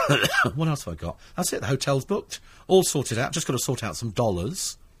What else have I got? That's it, the hotel's booked. All sorted out. Just got to sort out some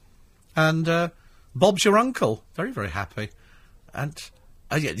dollars. And Bob's your uncle. Very, very happy. And,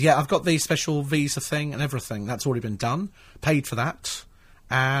 yeah, I've got the special visa thing and everything. That's already been done. Paid for that.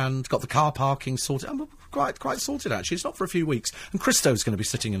 And got the car parking sorted. I'm quite sorted, actually. It's not for a few weeks. And Christo's going to be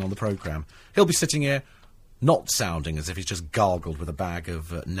sitting in on the programme. He'll be sitting here, not sounding as if he's just gargled with a bag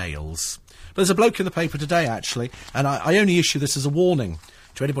of nails. But there's a bloke in the paper today, actually, and I only issue this as a warning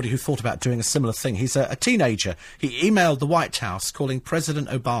to anybody who thought about doing a similar thing. He's a teenager. He emailed the White House calling President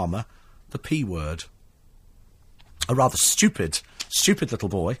Obama the P word. A rather stupid little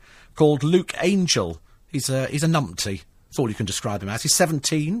boy called Luke Angel. He's a numpty. That's all you can describe him as. He's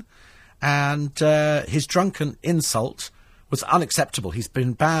 17, and his drunken insult was unacceptable. He's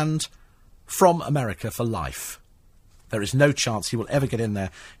been banned from America for life. There is no chance he will ever get in there.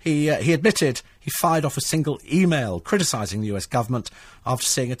 He admitted he fired off a single email criticising the US government after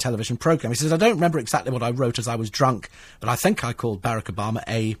seeing a television programme. He says, I don't remember exactly what I wrote as I was drunk, but I think I called Barack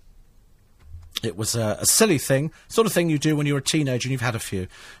Obama It was a silly thing, sort of thing you do when you're a teenager and you've had a few.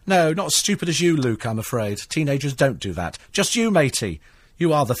 No, not as stupid as you, Luke, I'm afraid. Teenagers don't do that. Just you, matey.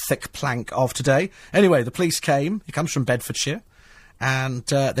 You are the thick plank of today. Anyway, the police came. He comes from Bedfordshire. And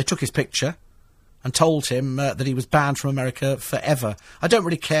they took his picture and told him that he was banned from America forever. I don't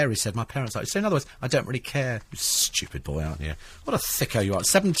really care, he said. My parents like, so in other words, I don't really care. You stupid boy, aren't you? What a thicko you are.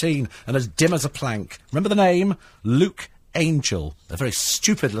 17 and as dim as a plank. Remember the name? Luke Angel. A very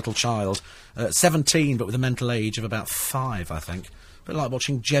stupid little child. 17, but with a mental age of about 5, I think. A bit like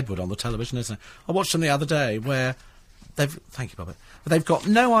watching Jedward on the television, isn't it? I watched them the other day where thank you, Bobbit. They've got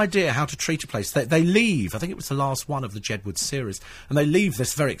no idea how to treat a place. They leave. I think it was the last one of the Jedward series. And they leave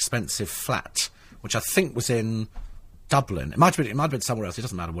this very expensive flat, which I think was in Dublin. It might have been somewhere else. It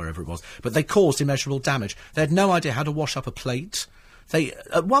doesn't matter wherever it was. But they caused immeasurable damage. They had no idea how to wash up a plate.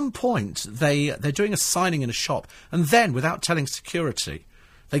 At one point, they're doing a signing in a shop. And then, without telling security,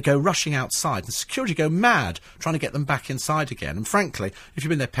 they go rushing outside. And security go mad trying to get them back inside again. And frankly, if you'd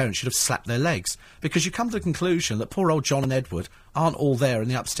been their parents, you'd have slapped their legs. Because you come to the conclusion that poor old John and Edward aren't all there in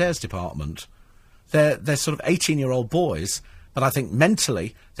the upstairs department. They're sort of 18-year-old boys, but I think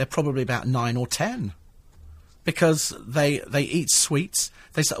mentally they're probably about 9 or 10. Because they eat sweets.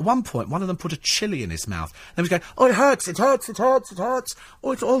 At one point, one of them put a chili in his mouth. They was going, oh, it hurts, it hurts, it hurts, it hurts.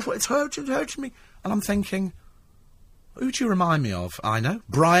 Oh, it's awful, it's hurting me. And I'm thinking, who do you remind me of? I know.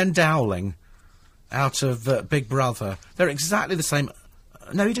 Brian Dowling, out of Big Brother. They're exactly the same.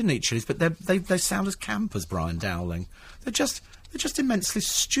 No, he didn't eat chilies, but they sound as camp as Brian Dowling. They're just immensely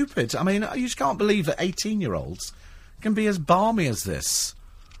stupid. I mean, you just can't believe that 18-year-olds can be as balmy as this.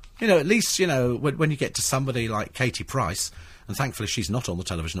 You know, at least, you know, when you get to somebody like Katie Price, and thankfully she's not on the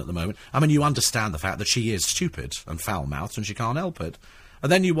television at the moment, I mean, you understand the fact that she is stupid and foul-mouthed and she can't help it.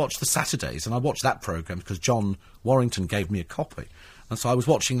 And then you watch the Saturdays, and I watched that programme because John Warrington gave me a copy. And so I was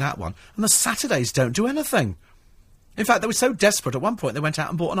watching that one. And the Saturdays don't do anything. In fact, they were so desperate at one point they went out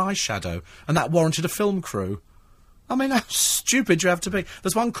and bought an eyeshadow, and that warranted a film crew. I mean, how stupid you have to be.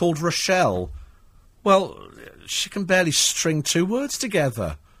 There's one called Rochelle. Well, she can barely string 2 words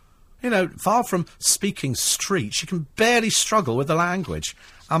together. You know, far from speaking street, she can barely struggle with the language.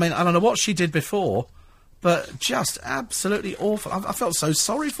 I mean, I don't know what she did before, but just absolutely awful. I felt so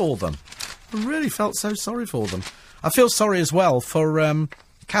sorry for them. I really felt so sorry for them. I feel sorry as well for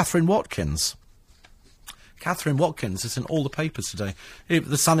Catherine Watkins. Catherine Watkins is in all the papers today.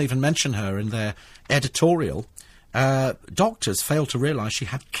 The Sun even mentioned her in their editorial. Doctors failed to realise she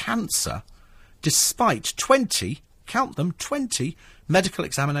had cancer despite 20, count them, 20 medical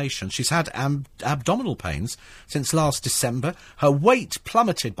examinations. She's had abdominal pains since last December. Her weight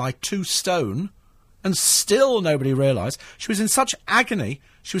plummeted by 2 stone, and still nobody realised. She was in such agony,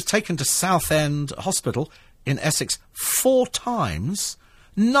 she was taken to Southend Hospital in Essex 4 times.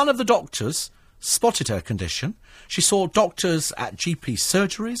 None of the doctors spotted her condition. She saw doctors at GP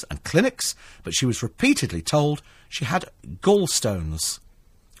surgeries and clinics, but she was repeatedly told she had gallstones.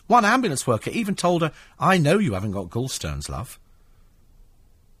 One ambulance worker even told her, I know you haven't got gallstones, love.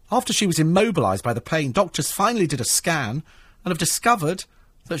 After she was immobilised by the pain, doctors finally did a scan and have discovered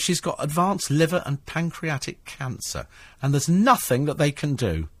that she's got advanced liver and pancreatic cancer, and there's nothing that they can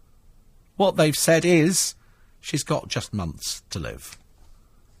do. What they've said is she's got just months to live.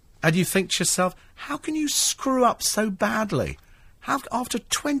 And you think to yourself, how can you screw up so badly? After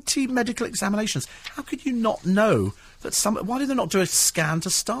 20 medical examinations, how could you not know that why did they not do a scan to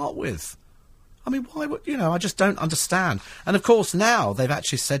start with? I mean, why would, I just don't understand. And of course now they've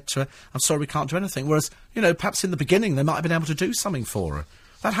actually said to her, I'm sorry, we can't do anything. Whereas, perhaps in the beginning they might have been able to do something for her.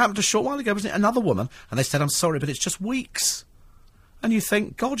 That happened a short while ago, wasn't it? Another woman, and they said, I'm sorry, but it's just weeks. And you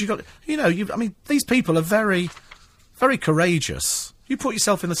think, God, these people are very, very courageous. You put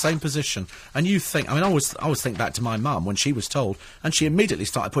yourself in the same position, and you think, I always think back to my mum when she was told, and she immediately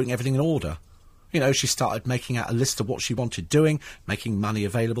started putting everything in order. She started making out a list of what she wanted doing, making money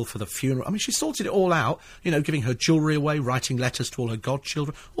available for the funeral. She sorted it all out, giving her jewellery away, writing letters to all her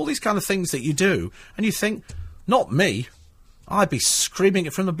godchildren, all these kind of things that you do. And you think, not me. I'd be screaming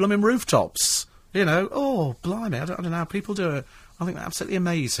it from the blooming rooftops. Oh, blimey, I don't know how people do it. I think that's absolutely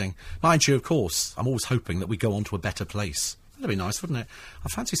amazing. Mind you, of course, I'm always hoping that we go on to a better place. That'd be nice, wouldn't it? I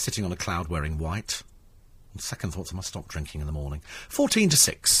fancy sitting on a cloud wearing white. On second thoughts, I must stop drinking in the morning. 14 to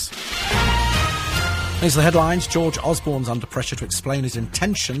 6. These are the headlines. George Osborne's under pressure to explain his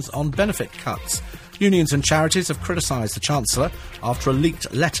intentions on benefit cuts. Unions and charities have criticised the Chancellor after a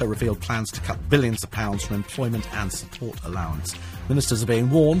leaked letter revealed plans to cut billions of pounds from employment and support allowance. Ministers are being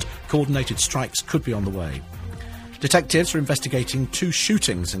warned coordinated strikes could be on the way. Detectives are investigating 2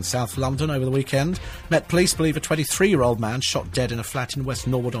 shootings in South London over the weekend. Met Police believe a 23-year-old man shot dead in a flat in West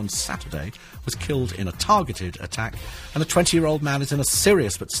Norwood on Saturday was killed in a targeted attack, and a 20-year-old man is in a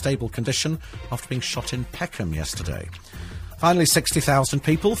serious but stable condition after being shot in Peckham yesterday. Finally, 60,000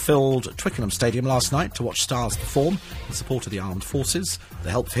 people filled Twickenham Stadium last night to watch stars perform in support of the armed forces.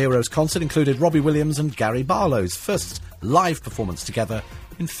 The Help for Heroes concert included Robbie Williams and Gary Barlow's first live performance together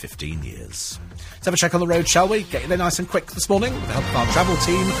in 15 years. Let's have a check on the road, shall we? Get you there nice and quick this morning with the help of our travel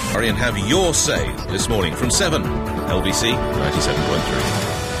team. Hurry and have your say this morning from 7. LBC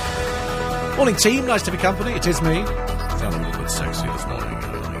 97.3. Morning, team. Nice to be company. It is me. Sounding a little bit sexy this morning. If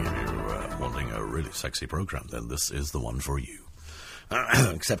you're wanting a really sexy programme, then this is the one for you.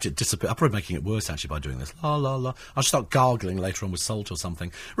 Except it disappeared. I'm probably making it worse, actually, by doing this. La, la, la. I'll start gargling later on with salt or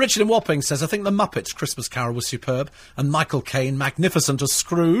something. Richard in Wapping says, I think the Muppets' Christmas Carol was superb, and Michael Caine magnificent as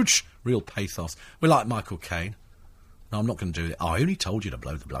Scrooge. Real pathos. We like Michael Caine. No, I'm not going to do it. Oh, I only told you to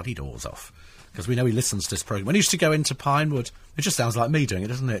blow the bloody doors off, because we know he listens to this programme. When he used to go into Pinewood, it just sounds like me doing it,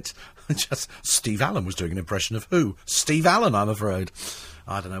 doesn't it? Just Steve Allen was doing an impression of who? Steve Allen, I'm afraid.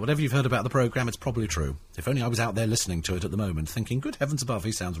 I don't know. Whatever you've heard about the programme, it's probably true. If only I was out there listening to it at the moment, thinking, good heavens above,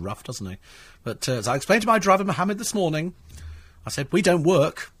 he sounds rough, doesn't he? But as I explained to my driver, Mohammed, this morning, I said, we don't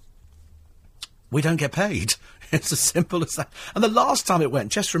work. We don't get paid. It's as simple as that. And the last time it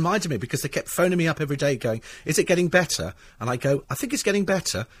went just reminded me, because they kept phoning me up every day going, is it getting better? And I go, I think it's getting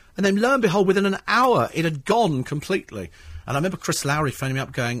better. And then lo and behold, within an hour, it had gone completely. And I remember Chris Lowry phoning me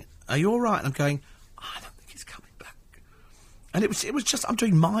up going, are you all right? And I'm going, I don't think he's coming back. And it was just, I'm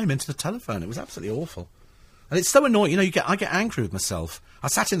doing mime into the telephone. It was absolutely awful. And it's so annoying, I get angry with myself. I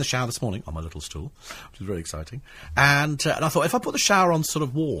sat in the shower this morning on my little stool, which was very exciting. And I thought, if I put the shower on sort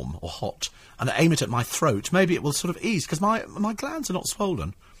of warm or hot and I aim it at my throat, maybe it will sort of ease, because my glands are not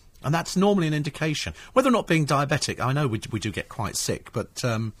swollen. And that's normally an indication. Whether or not being diabetic, I know we do get quite sick, but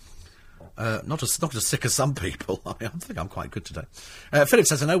not as sick as some people. I think I'm quite good today. Philip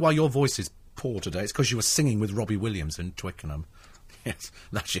says, I know why your voice is poor today. It's because you were singing with Robbie Williams in Twickenham. Yes,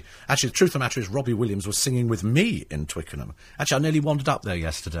 actually, the truth of the matter is Robbie Williams was singing with me in Twickenham. Actually, I nearly wandered up there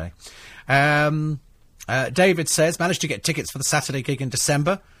yesterday. David says, managed to get tickets for the Saturday gig in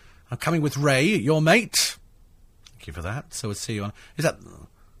December. I'm coming with Ray, your mate. Thank you for that. So we'll see you on... Is that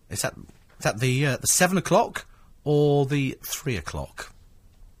the 7 o'clock or the 3 o'clock?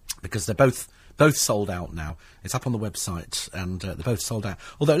 Because they're both sold out now. It's up on the website, and they're both sold out.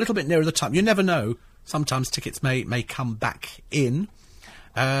 Although a little bit nearer the time. You never know. Sometimes tickets may come back in.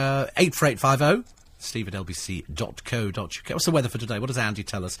 84850, steve@lbc.co.uk. What's the weather for today? What does Andy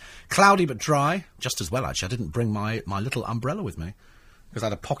tell us? Cloudy but dry. Just as well, actually. I didn't bring my little umbrella with me, because I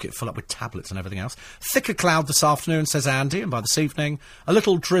had a pocket full up with tablets and everything else. Thicker cloud this afternoon, says Andy, and by this evening, a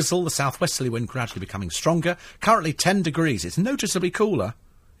little drizzle, the southwesterly wind gradually becoming stronger. Currently 10 degrees. It's noticeably cooler.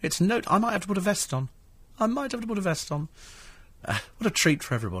 I might have to put a vest on. What a treat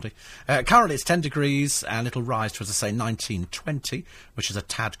for everybody. Currently it's 10 degrees, and it'll rise to, as I say, 19, 20, which is a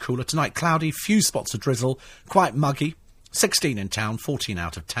tad cooler. Tonight, cloudy, few spots of drizzle, quite muggy. 16 in town, 14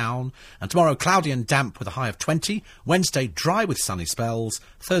 out of town. And tomorrow, cloudy and damp with a high of 20. Wednesday, dry with sunny spells.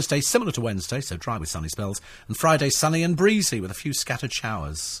 Thursday, similar to Wednesday, so dry with sunny spells. And Friday, sunny and breezy with a few scattered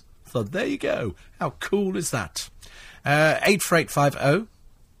showers. So there you go. How cool is that? 84850,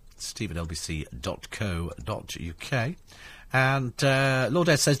 steve@lbc.co.uk. And Lord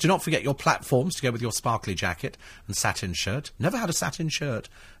Ed says, do not forget your platforms to go with your sparkly jacket and satin shirt. Never had a satin shirt.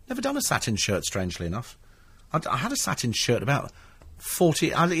 Never done a satin shirt, strangely enough. I had a satin shirt about 40...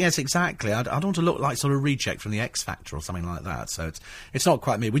 yes, exactly. I don't want to look like sort of reject from the X Factor or something like that. So it's not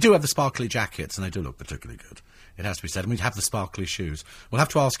quite me. We do have the sparkly jackets, and they do look particularly good. It has to be said. And we'd have the sparkly shoes. We'll have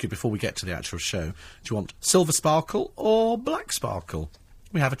to ask you before we get to the actual show, do you want silver sparkle or black sparkle?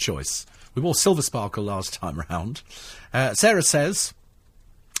 We have a choice. We wore silver sparkle last time round. Sarah says,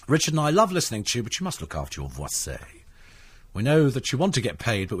 Richard and I love listening to you, but you must look after your voice. We know that you want to get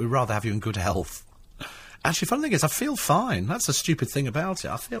paid, but we'd rather have you in good health. Actually, funny thing is, I feel fine. That's the stupid thing about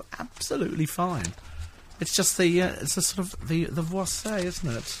it. I feel absolutely fine. It's just it's the sort of the voice, isn't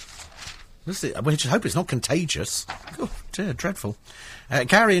it? We just hope it's not contagious. Oh, dear, dreadful.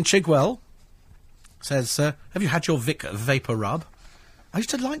 Gary in Chigwell says, have you had your Vic Vapor Rub? I used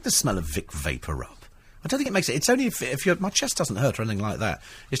to like the smell of Vic Vapor Rub. I don't think it makes it... It's only if my chest doesn't hurt or anything like that.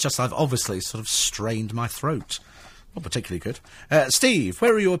 It's just I've obviously sort of strained my throat. Not particularly good. Steve,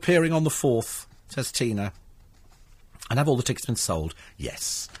 where are you appearing on the 4th? Says Tina. And have all the tickets been sold?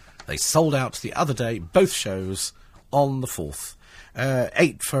 Yes. They sold out the other day, both shows, on the 4th.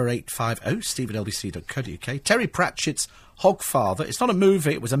 84850, steve at lbc.co.uk. Terry Pratchett's Hogfather. It's not a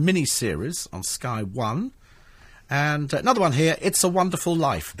movie, it was a mini-series on Sky 1. And another one here, It's a Wonderful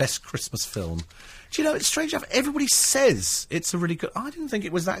Life, best Christmas film. Do you know, it's strange enough, everybody says it's a really good... I didn't think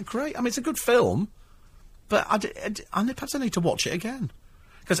it was that great. I mean, it's a good film, but perhaps I need to watch it again.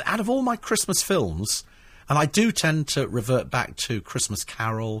 Because out of all my Christmas films, and I do tend to revert back to Christmas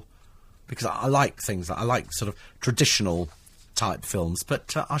Carol, because I like things, I like sort of traditional type films,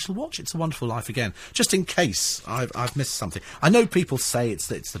 but I shall watch It's a Wonderful Life again, just in case I've missed something. I know people say it's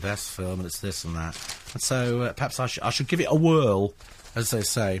the best film, and it's this and that, and so perhaps I should give it a whirl, as they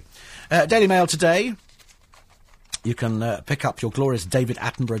say. Daily Mail today, you can pick up your glorious David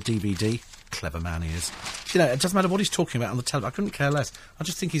Attenborough DVD. Clever man he is. You know, it doesn't matter what he's talking about on the television. I couldn't care less. I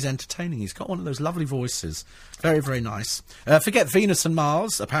just think he's entertaining. He's got one of those lovely voices. Very, very nice. Forget Venus and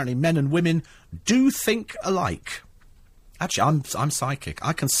Mars. Apparently men and women do think alike. Actually, I'm psychic.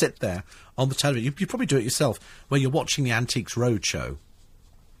 I can sit there on the television. You probably do it yourself, where you're watching the Antiques Roadshow,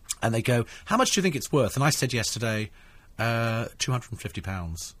 and they go, how much do you think it's worth? And I said yesterday,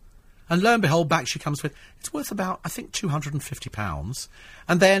 £250. And lo and behold, back she comes with, it's worth about, I think, £250.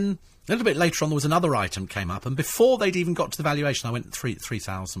 And then a little bit later on, there was another item came up, and before they'd even got to the valuation, I went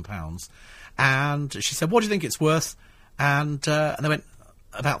 £3,000. And she said, what do you think it's worth? And they went,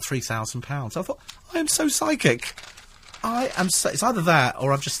 about £3,000. I thought, I am so psychic. It's either that,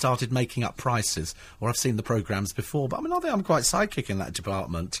 or I've just started making up prices, or I've seen the programmes before. But I mean, I think I'm quite psychic in that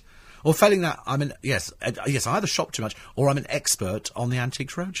department. Or failing that, yes, I either shop too much, or I'm an expert on the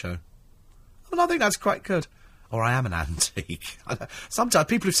Antiques Roadshow. I mean, I think that's quite good. Or I am an antique. Sometimes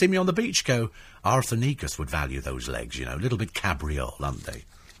people who've seen me on the beach go, Arthur Negus would value those legs, you know, a little bit cabriole, aren't they?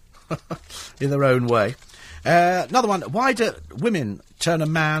 In their own way. Another one, why do women turn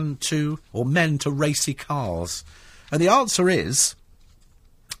men to racy cars? And the answer is,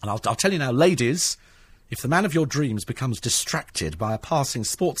 and I'll tell you now, ladies, if the man of your dreams becomes distracted by a passing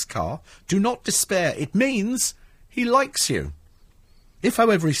sports car, do not despair. It means he likes you. If,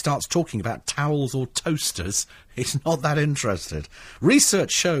 however, he starts talking about towels or toasters, he's not that interested.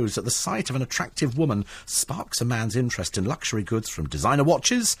 Research shows that the sight of an attractive woman sparks a man's interest in luxury goods, from designer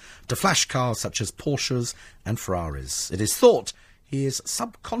watches to flash cars such as Porsches and Ferraris. It is thought he is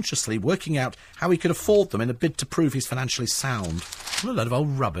subconsciously working out how he could afford them in a bid to prove he's financially sound. What a load of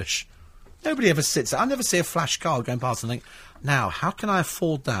old rubbish. Nobody ever sits there. I never see a flash car going past and think, now, how can I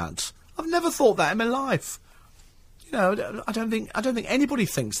afford that? I've never thought that in my life. You know, I don't think anybody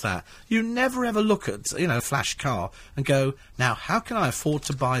thinks that. You never ever look at, a flash car and go, now, how can I afford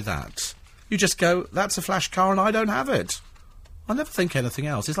to buy that? You just go, that's a flash car and I don't have it. I never think anything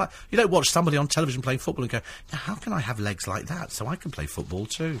else. It's like, you don't watch somebody on television playing football and go, now, how can I have legs like that so I can play football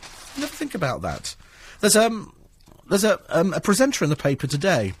too? You never think about that. There's a presenter in the paper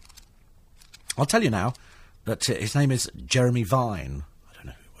today. I'll tell you now that his name is Jeremy Vine.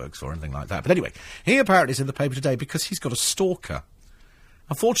 Works or anything like that. But anyway, he apparently is in the paper today because he's got a stalker.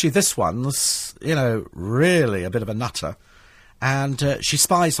 Unfortunately, this one's, really a bit of a nutter. And she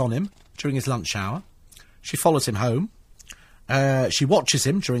spies on him during his lunch hour. She follows him home. She watches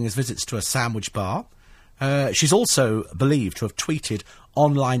him during his visits to a sandwich bar. She's also believed to have tweeted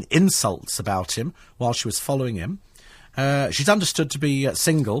online insults about him while she was following him. She's understood to be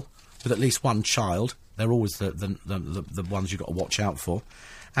single with at least one child. They're always the ones you've got to watch out for.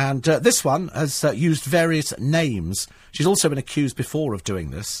 And this one has used various names. She's also been accused before of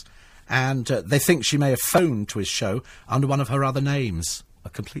doing this. And they think she may have phoned to his show under one of her other names. A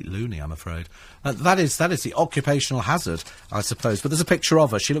complete loony, I'm afraid. That is the occupational hazard, I suppose. But there's a picture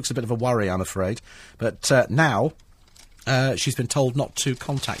of her. She looks a bit of a worry, I'm afraid. But now she's been told not to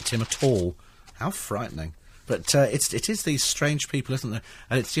contact him at all. How frightening. But it is these strange people, isn't there?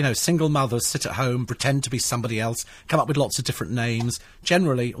 And it's, you know, single mothers sit at home, pretend to be somebody else, come up with lots of different names.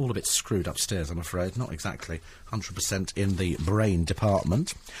 Generally, all a bit screwed upstairs, I'm afraid. Not exactly 100% in the brain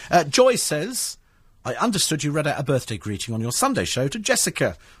department. Joy says, I understood you read out a birthday greeting on your Sunday show to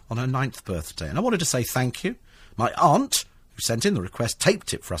Jessica on her 9th birthday. And I wanted to say thank you. My aunt, who sent in the request,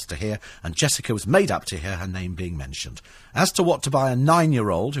 taped it for us to hear, and Jessica was made up to hear her name being mentioned. As to what to buy a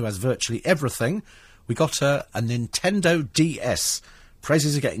 9-year-old who has virtually everything, we got her a Nintendo DS.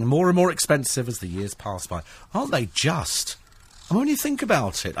 Praises are getting more and more expensive as the years pass by. Aren't they just? And when you think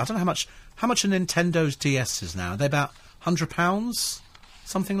about it, I don't know how much a Nintendo's DS is now. Are they about £100?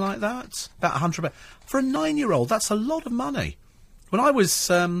 Something like that? About £100. For a 9-year-old, that's a lot of money. When I was,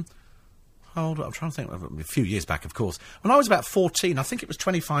 how old? I'm trying to think, a few years back, of course. When I was about 14, I think it was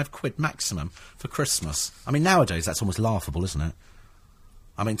 £25 maximum for Christmas. I mean, nowadays, that's almost laughable, isn't it?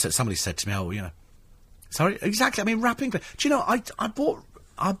 I mean, somebody said to me, oh, you know, sorry, exactly. I mean, wrapping. Do you know? I bought.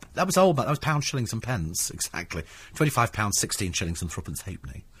 That was old, but that was pounds, shillings, and pence. Exactly, £25, 16 shillings and threepence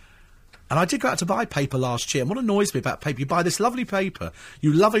halfpenny. And I did go out to buy paper last year. And what annoys me about paper, you buy this lovely paper,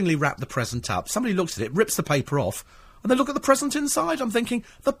 you lovingly wrap the present up. Somebody looks at it, rips the paper off, and they look at the present inside. I'm thinking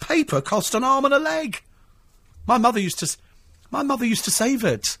the paper cost an arm and a leg. My mother used to save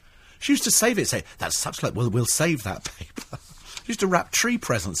it. She used to save it. Say that's such like we'll save that paper. She used to wrap tree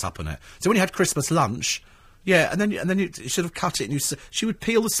presents up in it. So when you had Christmas lunch, yeah, and then you should have cut it, and she would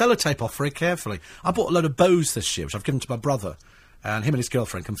peel the sellotape off very carefully. I bought a load of bows this year, which I've given to my brother, and him and his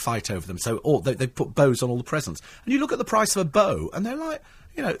girlfriend can fight over them. So they put bows on all the presents. And you look at the price of a bow, and they're like,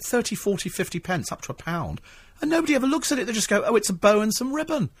 you know, 30, 40, 50 pence, up to £1. And nobody ever looks at it. They just go, oh, it's a bow and some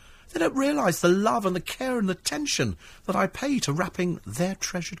ribbon. They don't realise the love and the care and the attention that I pay to wrapping their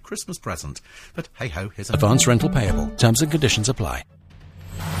treasured Christmas present. But hey-ho, here's an Advance rental payable. Terms and conditions apply.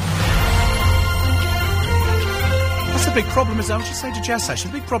 That's the big problem, is I was just saying to Jess,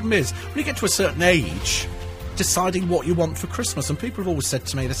 actually, the big problem is, when you get to a certain age, deciding what you want for Christmas, and people have always said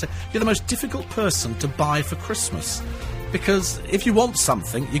to me, they say, you're the most difficult person to buy for Christmas. Because if you want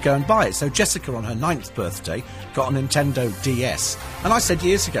something, you go and buy it. So Jessica, on her 9th birthday, got a Nintendo DS. And I said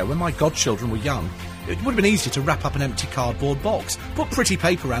years ago, when my godchildren were young, it would have been easy to wrap up an empty cardboard box, put pretty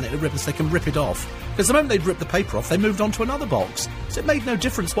paper around it and ribbons so they can rip it off. Because the moment they'd rip the paper off, they moved on to another box. So it made no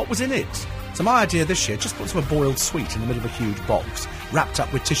difference what was in it. So my idea this year, just put some boiled sweet in the middle of a huge box, wrapped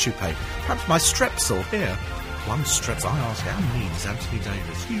up with tissue paper. Perhaps my Strepsil here. One Strepsil. I ask, how mean is Anthony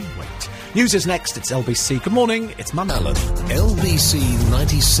Davis? You wait. News is next. It's LBC. Good morning. It's Monday. Alan, LBC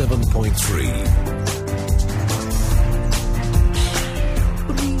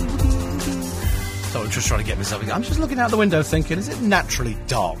 97.3. So I'm just trying to get myself... I'm just looking out the window thinking, is it naturally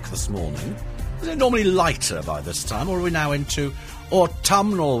dark this morning? Is it normally lighter by this time? Or are we now into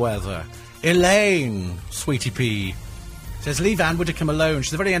autumnal weather? Elaine, sweetie pea, says, leave Anne Widdicombe alone.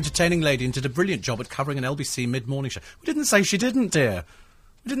 She's a very entertaining lady and did a brilliant job at covering an LBC mid-morning show. We didn't say she didn't, dear.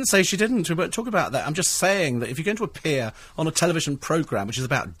 We didn't say she didn't. We won't talk about that. I'm just saying that if you're going to appear on a television programme which is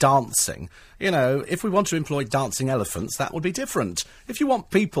about dancing, you know, if we want to employ dancing elephants, that would be different. If you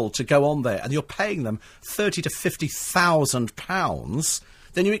want people to go on there and you're paying them £30,000 to £50,000,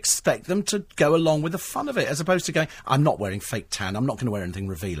 then you expect them to go along with the fun of it, as opposed to going, I'm not wearing fake tan, I'm not going to wear anything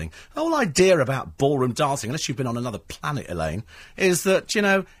revealing. The whole idea about ballroom dancing, unless you've been on another planet, Elaine, is that, you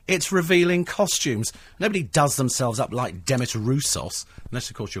know, it's revealing costumes. Nobody does themselves up like Demeter Roussos, unless,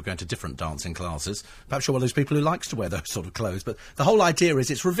 of course, you're going to different dancing classes. Perhaps you're one of those people who likes to wear those sort of clothes. But the whole idea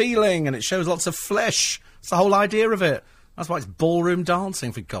is it's revealing and it shows lots of flesh. It's the whole idea of it. That's why it's ballroom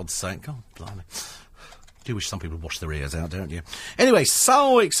dancing, for God's sake. God, blimey. I do wish some people would wash their ears out, don't you? Anyway,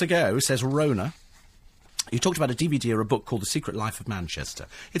 some weeks ago, says Rona, you talked about a DVD or a book called The Secret Life of Manchester.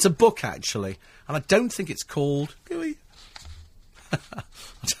 It's a book, actually, and I don't think it's called... I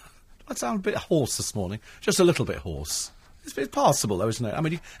sound a bit hoarse this morning. Just a little bit hoarse. It's passable, though, isn't it? I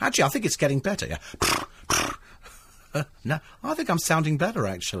mean, actually, I think it's getting better, yeah. No, I think I'm sounding better,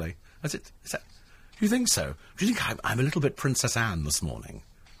 actually. Is that... Do you think so? Do you think I'm a little bit Princess Anne this morning?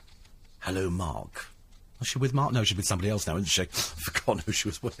 Hello, Mark. Was she with Mark? No, she's with somebody else now, isn't she? I've forgotten who she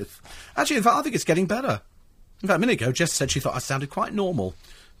was with. Actually, in fact, I think it's getting better. In fact, a minute ago, Jess said she thought I sounded quite normal.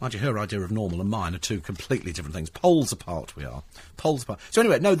 Mind you, her idea of normal and mine are two completely different things. Poles apart we are. Poles apart. So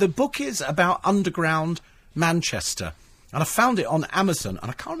anyway, no, the book is about underground Manchester. And I found it on Amazon, and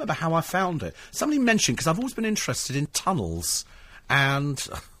I can't remember how I found it. Somebody mentioned, because I've always been interested in tunnels, and...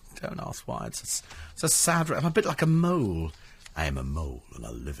 don't ask why. It's a sad... I'm a bit like a mole. I am a mole, and I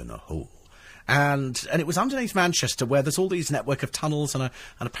live in a hole. And it was underneath Manchester, where there's all these network of tunnels and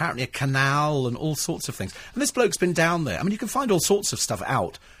apparently a canal and all sorts of things. And this bloke's been down there. I mean, you can find all sorts of stuff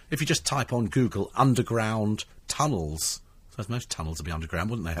out if you just type on Google underground tunnels. I suppose most tunnels would be underground,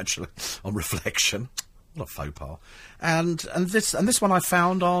 wouldn't they, actually, on reflection? What a faux pas. And this one I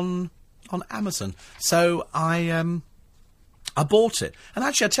found on Amazon. So I bought it. And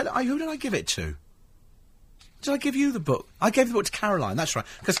actually, I tell you, who did I give it to? Did I give you the book? I gave the book to Caroline, that's right.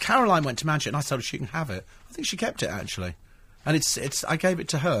 Because Caroline went to Manchester and I told her she can have it. I think she kept it, actually. And I gave it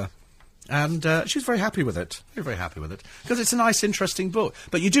to her. And she was very happy with it. Very, very happy with it. Because it's a nice, interesting book.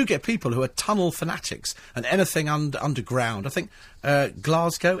 But you do get people who are tunnel fanatics and anything underground. I think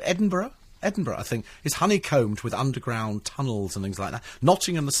Glasgow, Edinburgh, I think, is honeycombed with underground tunnels and things like that.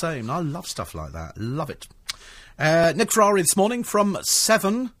 Nottingham the same. I love stuff like that. Love it. Nick Ferrari this morning from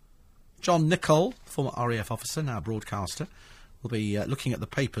 7. John Nicol, former RAF officer, now broadcaster, will be looking at the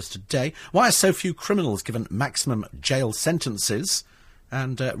papers today. Why are so few criminals given maximum jail sentences?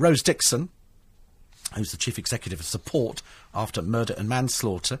 And Rose Dixon, who's the chief executive of Support after murder and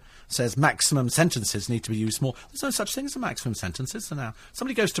manslaughter, says maximum sentences need to be used more. There's no such thing as a maximum sentence, is there now?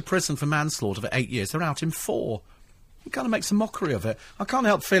 Somebody goes to prison for manslaughter for 8 years, they're out in 4. It kind of makes a mockery of it. I can't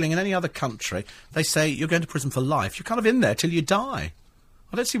help feeling in any other country, they say you're going to prison for life. You're kind of in there till you die.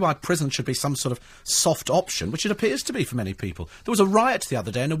 I don't see why prison should be some sort of soft option, which it appears to be for many people. There was a riot the other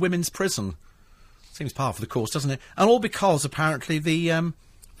day in a women's prison. Seems par for the course, doesn't it? And all because, apparently, the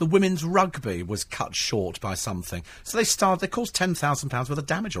women's rugby was cut short by something. So they caused £10,000 worth of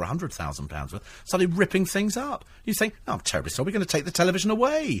damage, or £100,000 worth, started ripping things up. You think, oh, I'm terribly sorry, we're going to take the television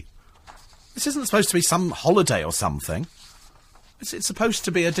away. This isn't supposed to be some holiday or something. It's supposed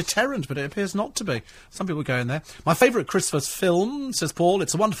to be a deterrent, but it appears not to be. Some people go in there. My favourite Christmas film, says Paul,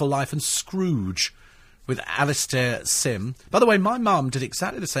 It's a Wonderful Life and Scrooge, with Alistair Sim. By the way, my mum did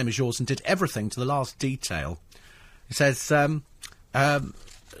exactly the same as yours and did everything to the last detail. He says,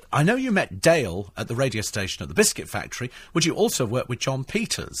 I know you met Dale at the radio station at the biscuit factory. Would you also work with John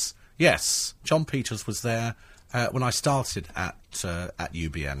Peters? Yes, John Peters was there when I started at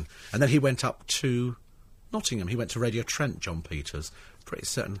UBN. And then he went up to Nottingham. He went to Radio Trent, John Peters. Pretty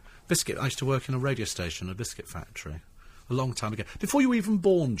certain. Biscuit. I used to work in a radio station, a biscuit factory, a long time ago. Before you were even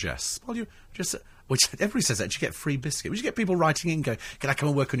born, Jess. Well, you just... which everybody says that. Did you get free biscuit? Would you get people writing in going, can I come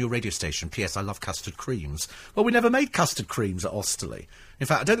and work on your radio station? P.S. I love custard creams. Well, we never made custard creams at Osterley. In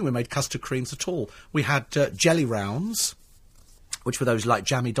fact, I don't think we made custard creams at all. We had jelly rounds, which were those like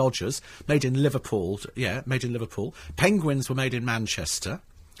jammy Dodgers, made in Liverpool. Yeah, made in Liverpool. Penguins were made in Manchester.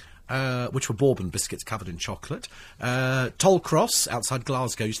 Which were bourbon biscuits covered in chocolate. Tollcross, outside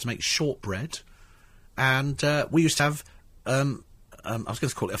Glasgow, used to make shortbread. And we used to have, I was going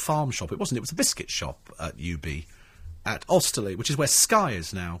to call it a farm shop. It wasn't, it was a biscuit shop at UB, at Osterley, which is where Sky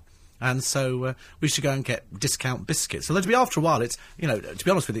is now. And so we used to go and get discount biscuits. So after a while, it's, you know, to be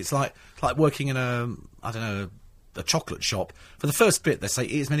honest with you, it's like working in a chocolate shop. For the first bit, they say,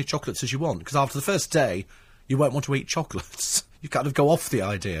 eat as many chocolates as you want, because after the first day, you won't want to eat chocolates. You kind of go off the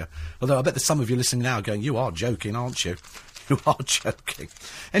idea. Although I bet there's some of you listening now going, you are joking, aren't you? You are joking.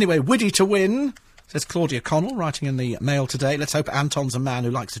 Anyway, Widdy to win, says Claudia Connell, writing in the Mail today. Let's hope Anton's a man who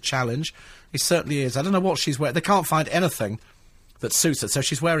likes a challenge. He certainly is. I don't know what she's wearing. They can't find anything that suits her. So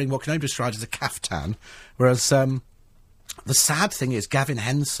she's wearing what can only be described as a caftan. Whereas the sad thing is Gavin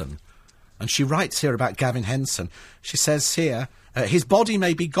Henson. And she writes here about Gavin Henson. She says here, his body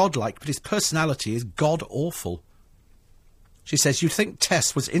may be godlike, but his personality is god-awful. She says, you'd think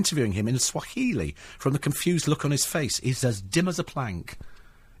Tess was interviewing him in Swahili from the confused look on his face. He's as dim as a plank.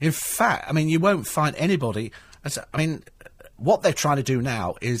 In fact, I mean, you won't find anybody... what they're trying to do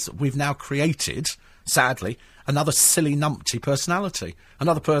now is we've now created, sadly, another silly numpty personality.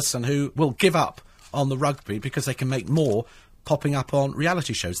 Another person who will give up on the rugby because they can make more popping up on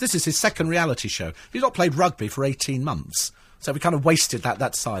reality shows. This is his second reality show. He's not played rugby for 18 months. So we kind of wasted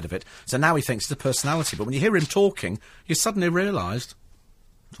that side of it. So now he thinks it's a personality. But when you hear him talking, you suddenly realise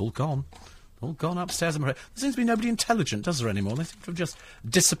it's all gone. All gone upstairs, I'm afraid. There seems to be nobody intelligent, does there, anymore? They seem to have just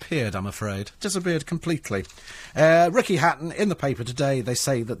disappeared, I'm afraid. Disappeared completely. Ricky Hatton, in the paper today, they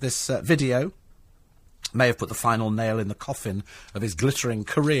say that this video may have put the final nail in the coffin of his glittering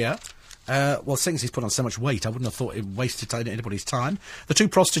career. Well, since he's put on so much weight, I wouldn't have thought it wasted anybody's time. The two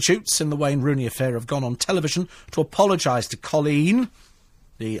prostitutes in the Wayne Rooney affair have gone on television to apologise to Colleen.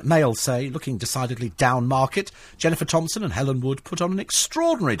 The Mail say, looking decidedly down market, Jennifer Thompson and Helen Wood put on an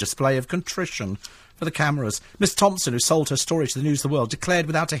extraordinary display of contrition for the cameras. Miss Thompson, who sold her story to the News of the World, declared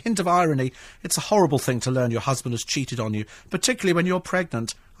without a hint of irony, it's a horrible thing to learn your husband has cheated on you, particularly when you're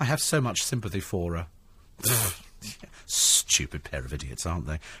pregnant. I have so much sympathy for her. Stupid pair of idiots, aren't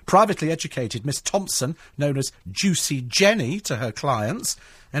they? Privately educated Miss Thompson, known as Juicy Jenny to her clients,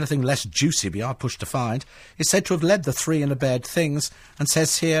 anything less juicy be hard pushed to find, is said to have led the three in a bed things, and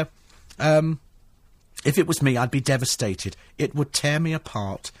says here, if it was me, I'd be devastated. It would tear me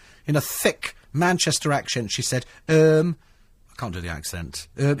apart. In a thick Manchester accent, she said, I can't do the accent.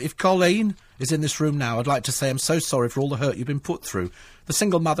 If Colleen is in this room now, I'd like to say I'm so sorry for all the hurt you've been put through. The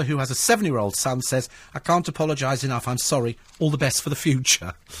single mother who has a 7-year-old son says, I can't apologise enough, I'm sorry. All the best for the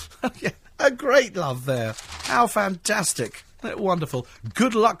future. Yeah, a great love there. How fantastic. Wonderful.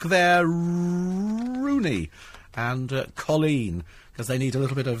 Good luck there, Rooney and Colleen, because they need a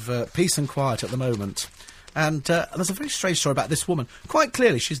little bit of peace and quiet at the moment. And there's a very strange story about this woman. Quite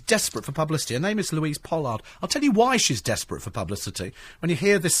clearly, she's desperate for publicity. Her name is Louise Pollard. I'll tell you why she's desperate for publicity when you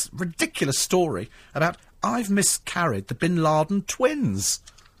hear this ridiculous story about I've miscarried the Bin Laden twins.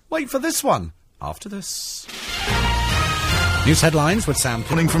 Wait for this one. After this. News headlines with Sam.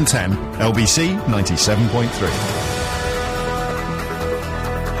 Morning from 10, LBC 97.3.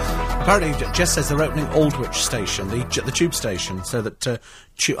 Apparently, Jess says they're opening Aldwych Station, the tube station, so that I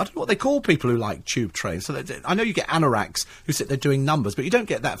don't know what they call people who like tube trains. So I know you get anoraks who sit there doing numbers, but you don't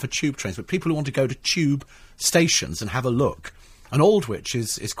get that for tube trains. But people who want to go to tube stations and have a look. And Aldwych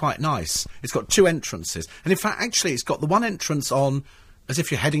is quite nice. It's got 2 entrances. And in fact, actually, it's got the one entrance on as if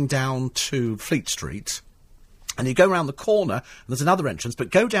you're heading down to Fleet Street. And you go round the corner, and there's another entrance,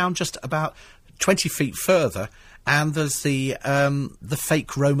 but go down just about 20 feet further, and there's the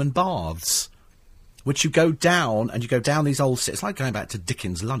fake Roman baths, which you go down, and you go down these old... It's like going back to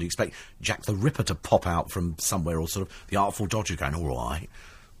Dickens' London. You expect Jack the Ripper to pop out from somewhere, or sort of the Artful Dodger going, all right.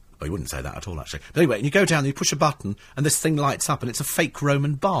 Well, you wouldn't say that at all, actually. But anyway, and you go down, and you push a button, and this thing lights up, and it's a fake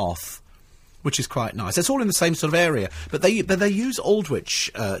Roman bath, which is quite nice. It's all in the same sort of area, but they use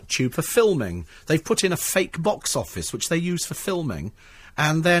Aldwych tube for filming. They've put in a fake box office, which they use for filming.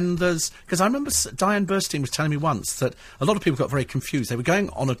 And then there's... Because I remember Diane Burstein was telling me once that a lot of people got very confused. They were going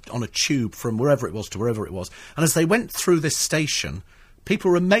on a tube from wherever it was to wherever it was. And as they went through this station, people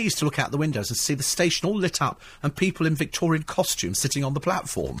were amazed to look out the windows and see the station all lit up and people in Victorian costumes sitting on the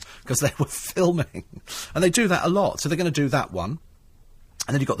platform because they were filming. And they do that a lot. So they're going to do that one.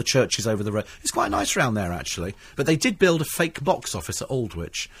 And then you've got the churches over the road. It's quite nice around there, actually. But they did build a fake box office at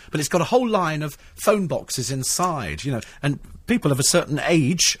Aldwych. But it's got a whole line of phone boxes inside, you know. And people of a certain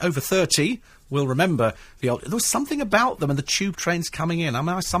age, over 30, will remember the old... There was something about them and the tube trains coming in. I mean,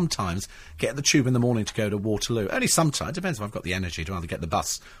 I sometimes get the tube in the morning to go to Waterloo. Only sometimes. It depends if I've got the energy to either get the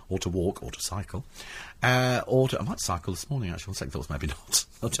bus or to walk or to cycle. I might cycle this morning, actually. On second thoughts, maybe not.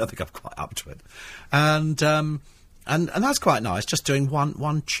 I don't think I'm quite up to it. And that's quite nice, just doing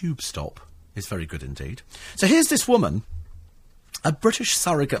one tube stop is very good indeed. So here's this woman, a British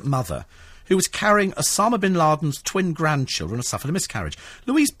surrogate mother, who was carrying Osama bin Laden's twin grandchildren who suffered a miscarriage.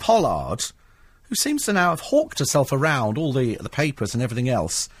 Louise Pollard, who seems to now have hawked herself around all the papers and everything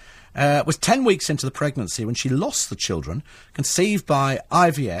else, was 10 weeks into the pregnancy when she lost the children, conceived by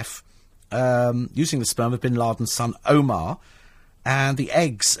IVF, using the sperm of bin Laden's son Omar, and the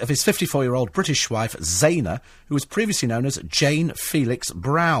eggs of his 54-year-old British wife, Zaina, who was previously known as Jane Felix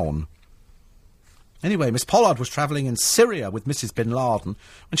Brown. Anyway, Miss Pollard was travelling in Syria with Mrs. bin Laden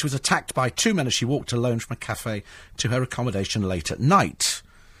when she was attacked by 2 men as she walked alone from a cafe to her accommodation late at night.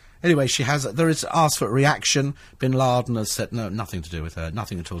 Anyway, there is asked for a reaction. Bin Laden has said, no, nothing to do with her,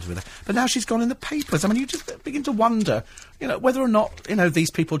 nothing at all to do with her. But now she's gone in the papers. I mean, you just begin to wonder, you know, whether or not, you know, these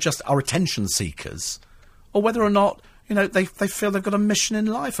people just are attention seekers, or whether or not, you know, they feel they've got a mission in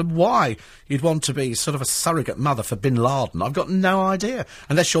life, and why you'd want to be sort of a surrogate mother for bin Laden, I've got no idea,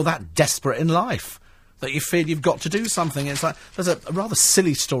 unless you're that desperate in life that you feel you've got to do something. It's like, there's a rather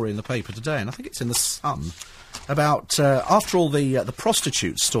silly story in the paper today, and I think it's in the Sun, about, after all the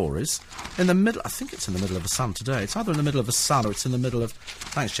prostitute stories, in the middle, I think it's in the middle of the Sun today, it's either in the middle of the Sun or it's in the middle of,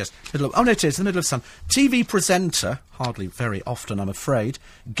 thanks Jess, oh no it is, in the middle of the Sun. TV presenter, hardly very often I'm afraid,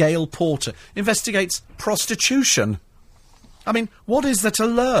 Gail Porter, investigates prostitution. I mean, what is there to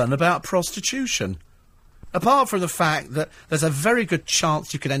learn about prostitution? Apart from the fact that there's a very good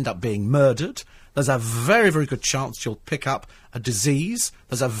chance you could end up being murdered, there's a very, very good chance you'll pick up a disease,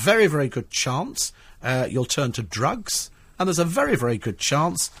 there's a very, very good chance you'll turn to drugs, and there's a very, very good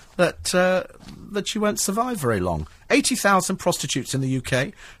chance that you won't survive very long. 80,000 prostitutes in the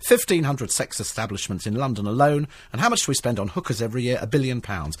UK, 1,500 sex establishments in London alone, and how much do we spend on hookers every year? £1 billion.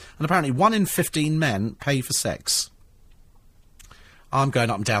 And apparently 1 in 15 men pay for sex. I'm going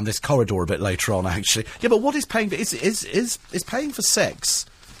up and down this corridor a bit later on, actually. Yeah, but what is paying for... Is paying for sex...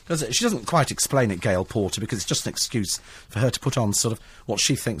 Because she doesn't quite explain it, Gail Porter, because it's just an excuse for her to put on sort of what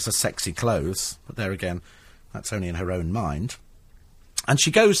she thinks are sexy clothes. But there again, That's only in her own mind. And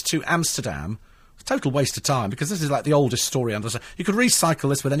she goes to Amsterdam. Total waste of time, because this is like the oldest story under. You could recycle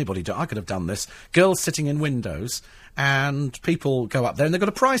this with anybody. I could have done this. Girls sitting in windows, and people go up there and they've got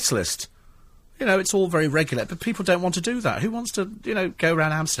a price list. You know, it's all very regular, but people don't want to do that. Who wants to, go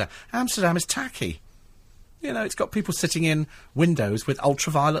around Amsterdam? Amsterdam is tacky. You know, it's got people sitting in windows with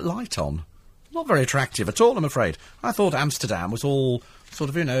ultraviolet light on. Not very attractive at all, I'm afraid. I thought Amsterdam was all sort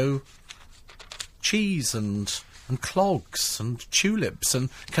of, cheese and clogs and tulips and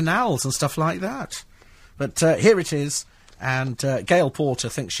canals and stuff like that. But here it is, and Gail Porter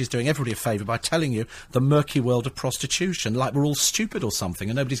thinks she's doing everybody a favour by telling you the murky world of prostitution, like we're all stupid or something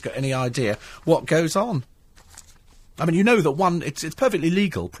and nobody's got any idea what goes on. I mean, you know that it's perfectly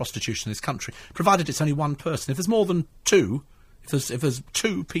legal, prostitution in this country, provided it's only one person. If there's more than two, if there's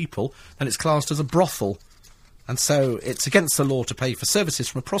two people, then it's classed as a brothel. And so it's against the law to pay for services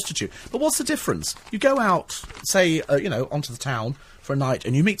from a prostitute. But what's the difference? You go out, say, onto the town for a night,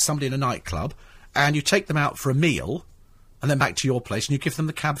 and you meet somebody in a nightclub, and you take them out for a meal, and then back to your place, and you give them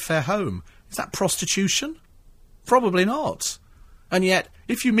the cab fare home. Is that prostitution? Probably not. And yet,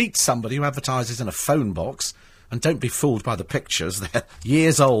 if you meet somebody who advertises in a phone box, and don't be fooled by the pictures, they're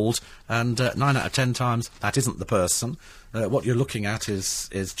years old, and 9 out of 10 times that isn't the person. What you're looking at is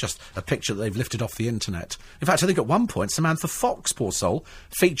just a picture that they've lifted off the internet. In fact, I think at one point Samantha Fox, poor soul,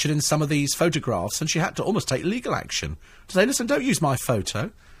 featured in some of these photographs, and she had to almost take legal action to say, listen, don't use my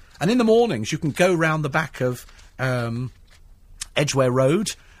photo. And in the mornings you can go round the back of Edgware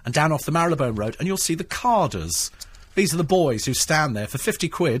Road and down off the Marylebone Road, and you'll see the carders. These are the boys who stand there. For 50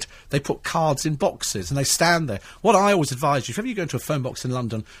 quid, they put cards in boxes, and they stand there. What I always advise you, if ever you go into a phone box in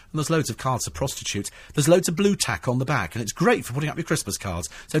London, and there's loads of cards of prostitutes, there's loads of blue tack on the back, and it's great for putting up your Christmas cards.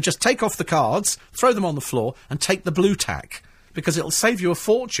 So just take off the cards, throw them on the floor, and take the blue tack, because it'll save you a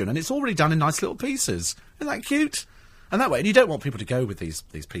fortune, and it's already done in nice little pieces. Isn't that cute? And that way, and you don't want people to go with these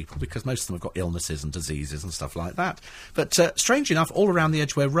people, because most of them have got illnesses and diseases and stuff like that. But strange enough, all around the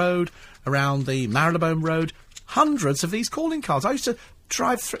Edgware Road, around the Marylebone Road, hundreds of these calling cards. I used to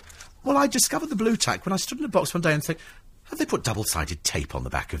drive through. Well, I discovered the blue tack when I stood in a box one day and think, have they put double-sided tape on the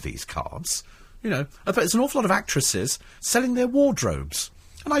back of these cards? But there's an awful lot of actresses selling their wardrobes.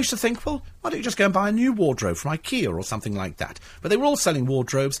 And I used to think, well, why don't you just go and buy a new wardrobe from IKEA or something like that? But they were all selling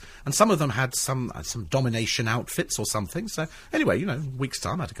wardrobes, and some of them had some domination outfits or something. So anyway, a week's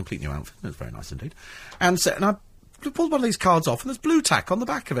time I had a complete new outfit. It was very nice indeed. And I pulled one of these cards off, and there's blue tack on the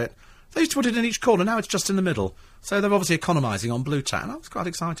back of it. They used to put it in each corner, now it's just in the middle. So they're obviously economising on blue tack, and I was quite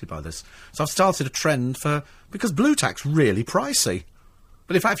excited by this. So I've started a trend because blue tack's really pricey.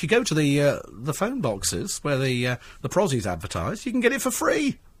 But in fact, if you go to the phone boxes where the prozzies advertise, you can get it for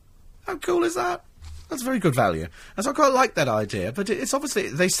free. How cool is that? That's very good value. And so I quite like that idea, but it's obviously,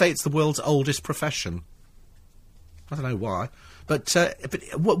 they say it's the world's oldest profession. I don't know why. But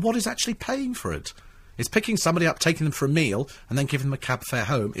what is actually paying for it? Is picking somebody up, taking them for a meal, and then giving them a cab fare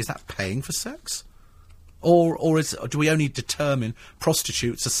home, is that paying for sex? Or do we only determine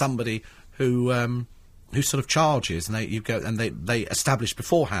prostitutes as somebody who sort of charges, and they establish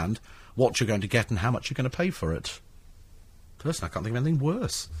beforehand what you're going to get and how much you're going to pay for it? Personally, I can't think of anything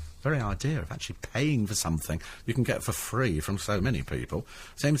worse. The very idea of actually paying for something you can get for free from so many people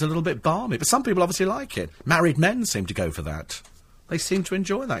seems a little bit balmy, but some people obviously like it. Married men seem to go for that. They seem to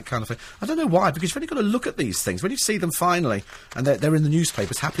enjoy that kind of thing. I don't know why, because you've only got to look at these things. When you see them finally, and they're in the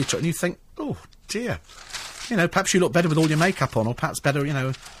newspapers, happily, and you think, oh, dear. Perhaps you look better with all your makeup on, or perhaps better,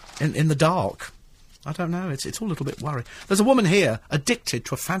 in the dark. I don't know. It's all a little bit worrying. There's a woman here addicted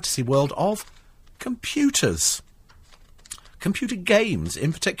to a fantasy world of computers. Computer games,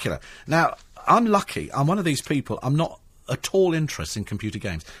 in particular. Now, I'm lucky. I'm one of these people. I'm not at all interested in computer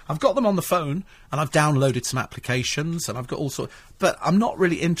games. I've got them on the phone, and I've downloaded some applications, and I've got all sorts, but I'm not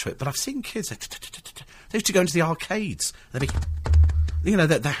really into it. But I've seen kids, they used to go into the arcades. They'd be,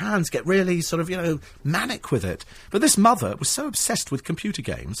 their hands get really sort of, manic with it. But this mother was so obsessed with computer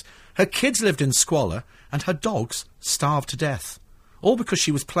games, her kids lived in squalor, and her dogs starved to death. All because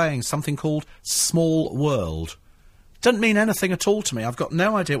she was playing something called Small World. Doesn't mean anything at all to me. I've got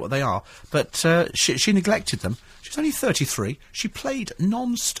no idea what they are. But she neglected them. She's only 33. She played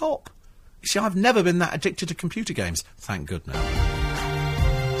non-stop. You see, I've never been that addicted to computer games. Thank goodness.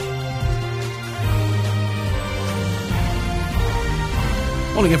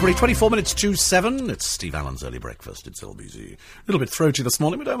 Morning, everybody. 24 minutes to 7. It's Steve Allen's Early Breakfast. It's LBC. A little bit throaty this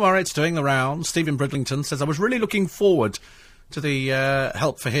morning, but don't worry, it's doing the round. Steve in Bridlington says, I was really looking forward to the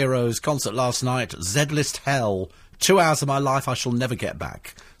Help for Heroes concert last night. Z-List Hell. 2 hours of my life I shall never get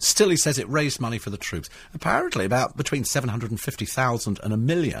back. Still, he says it raised money for the troops. Apparently, about between 750,000 and $1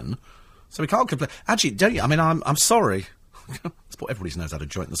 million So we can't complain. Actually, don't you? I mean, I'm sorry. That's what everybody knows how to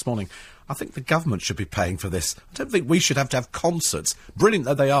joint this morning. I think the government should be paying for this. I don't think we should have to have concerts, brilliant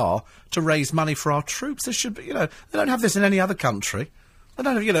though they are, to raise money for our troops. There should be, they don't have this in any other country. They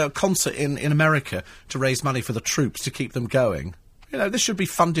don't have, a concert in America to raise money for the troops to keep them going. This should be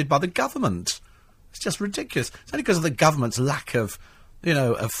funded by the government. It's just ridiculous. It's only because of the government's lack of,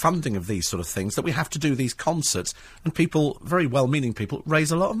 of funding of these sort of things that we have to do these concerts, and people, very well-meaning people,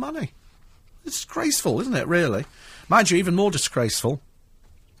 raise a lot of money. It's disgraceful, isn't it, really? Mind you, even more disgraceful,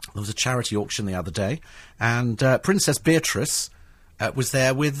 there was a charity auction the other day, and Princess Beatrice was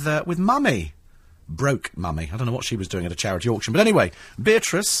there with Mummy. Broke Mummy. I don't know what she was doing at a charity auction. But anyway,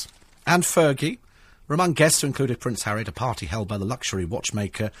 Beatrice and Fergie were among guests who included Prince Harry at a party held by the luxury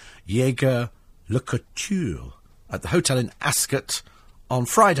watchmaker Jaeger LeCouture at the hotel in Ascot on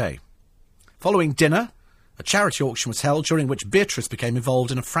Friday. Following dinner, a charity auction was held during which Beatrice became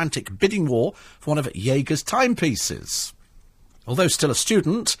involved in a frantic bidding war for one of Jaeger's timepieces. Although still a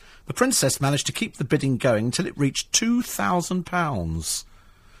student, the princess managed to keep the bidding going until it reached £2,000,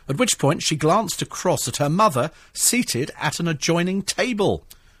 at which point she glanced across at her mother, seated at an adjoining table.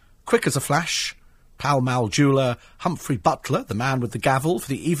 Quick as a flash, Pall Mall jeweller Humphrey Butler, the man with the gavel for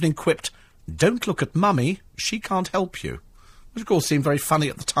the evening, quipped, "Don't look at Mummy, she can't help you." Which, of course, seemed very funny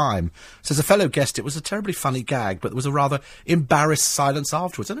at the time. Says a fellow guest, it was a terribly funny gag, but there was a rather embarrassed silence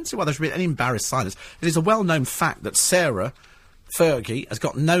afterwards. I don't see why there should be any embarrassed silence. It is a well-known fact that Sarah, Fergie, has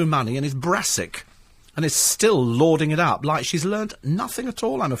got no money and is brassic, and is still lording it up like she's learnt nothing at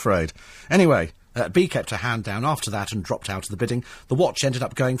all, I'm afraid. Anyway, B kept her hand down after that and dropped out of the bidding. The watch ended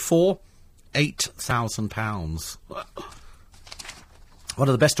up going for £8,000. One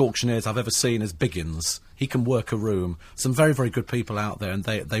of the best auctioneers I've ever seen is Biggins. He can work a room. Some very, very good people out there, and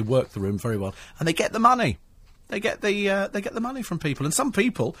they work the room very well. And they get the money. They get the money from people. And some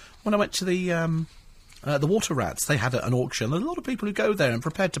people, when I went to the Water Rats, they had an auction. There's a lot of people who go there and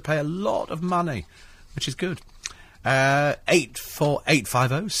prepared to pay a lot of money, which is good.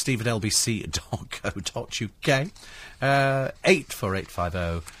 84850, steve at lbc.co.uk.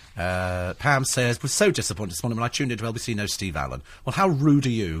 84850. Pam says, was so disappointed this morning when I tuned into LBC No Steve Allen. Well, how rude are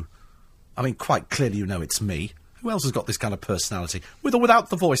you? I mean, quite clearly you know it's me. Who else has got this kind of personality? With or without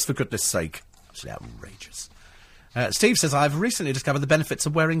the voice, for goodness sake. Absolutely outrageous. Steve says, I've recently discovered the benefits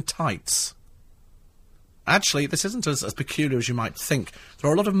of wearing tights. Actually, this isn't as peculiar as you might think.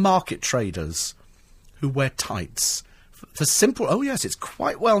 There are a lot of market traders who wear tights. For simple... Oh, yes, it's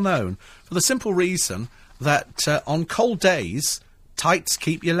quite well known. For the simple reason that on cold days, tights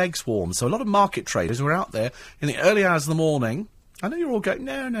keep your legs warm. So a lot of market traders who are out there in the early hours of the morning... I know you're all going,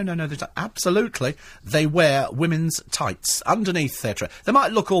 no, absolutely. They wear women's tights underneath their... They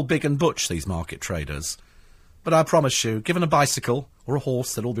might look all big and butch, these market traders. But I promise you, given a bicycle or a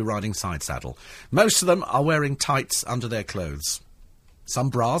horse, they'll all be riding side saddle. Most of them are wearing tights under their clothes. Some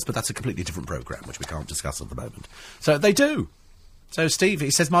bras, but that's a completely different programme, which we can't discuss at the moment. So they do. So Steve,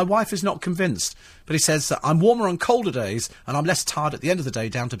 he says, my wife is not convinced, but he says, I'm warmer on colder days and I'm less tired at the end of the day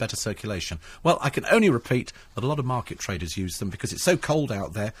down to better circulation. Well, I can only repeat that a lot of market traders use them because it's so cold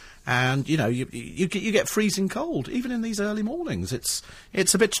out there and, you get freezing cold, even in these early mornings. It's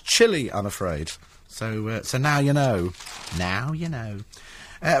a bit chilly, I'm afraid. So now you know. Now you know.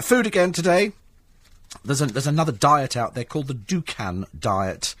 Food again today. There's another diet out there called the Dukan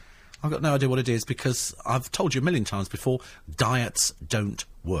diet. I've got no idea what it is because I've told you a million times before, diets don't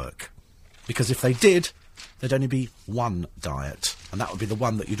work. Because if they did, there'd only be one diet. And that would be the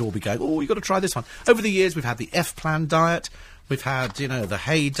one that you'd all be going, oh, you've got to try this one. Over the years, we've had the F-Plan diet. We've had, the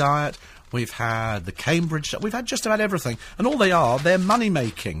Hay diet. We've had the Cambridge diet. We've had just about everything. And all they are, they're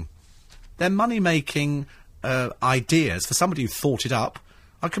money-making. They're money-making ideas for somebody who thought it up.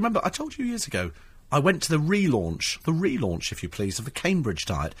 I can remember, I told you years ago, I went to the relaunch, if you please, of the Cambridge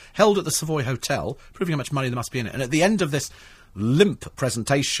diet, held at the Savoy Hotel, proving how much money there must be in it. And at the end of this limp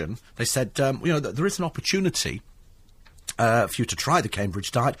presentation, they said, that there is an opportunity for you to try the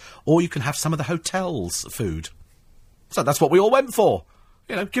Cambridge diet, or you can have some of the hotel's food. So that's what we all went for.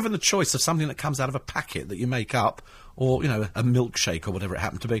 Given the choice of something that comes out of a packet that you make up, or, a milkshake or whatever it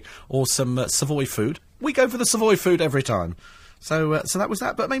happened to be, or some Savoy food, we go for the Savoy food every time. So that was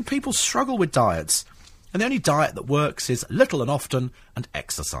that. But, I mean, people struggle with diets. And the only diet that works is little and often and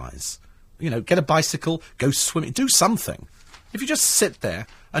exercise. Get a bicycle, go swimming, do something. If you just sit there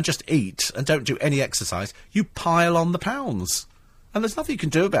and just eat and don't do any exercise, you pile on the pounds. And there's nothing you can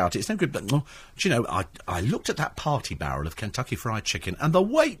do about it. It's no good. But, I looked at that party barrel of Kentucky Fried Chicken and the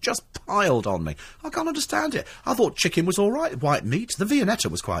weight just piled on me. I can't understand it. I thought chicken was all right, white meat. The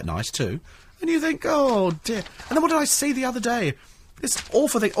Viennetta was quite nice too. And you think, oh, dear. And then what did I see the other day? This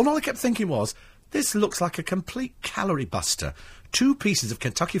awful thing. All I kept thinking was, this looks like a complete calorie buster. 2 pieces of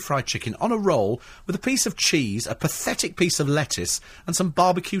Kentucky Fried Chicken on a roll with a piece of cheese, a pathetic piece of lettuce, and some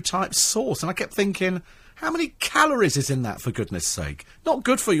barbecue-type sauce. And I kept thinking, how many calories is in that, for goodness sake? Not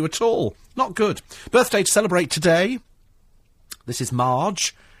good for you at all. Not good. Birthday to celebrate today. This is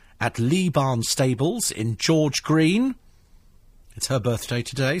Marge at Lee Barn Stables in George Green. It's her birthday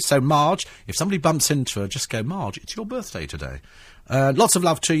today. So, Marge, if somebody bumps into her, just go, Marge, it's your birthday today. Lots of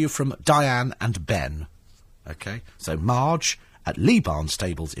love to you from Diane and Ben. OK? So, Marge at Lee Barn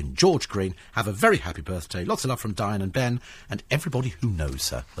Stables in George Green. Have a very happy birthday. Lots of love from Diane and Ben and everybody who knows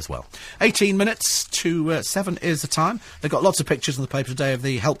her as well. 18 minutes to 7 is the time. They've got lots of pictures in the paper today of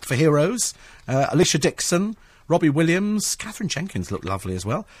the Help for Heroes. Alicia Dixon, Robbie Williams, Catherine Jenkins looked lovely as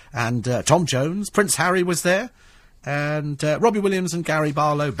well, and Tom Jones. Prince Harry was there, and Robbie Williams and Gary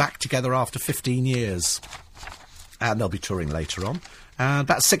Barlow back together after 15 years. And they'll be touring later on. And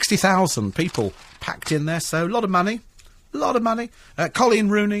about 60,000 people packed in there, so a lot of money. A lot of money. Colleen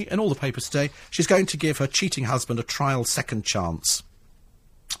Rooney, in all the papers today, she's going to give her cheating husband a trial second chance.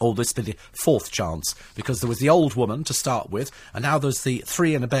 Or this be the 4th chance, because there was the old woman to start with, and now there's the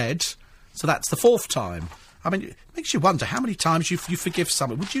 3 in a bed, so that's the 4th time. I mean, it makes you wonder how many times you forgive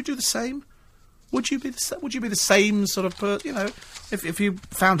someone. Would you do the same? Would you be the same sort of person, if you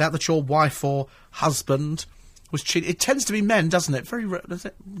found out that your wife or husband was cheating? It tends to be men, doesn't it?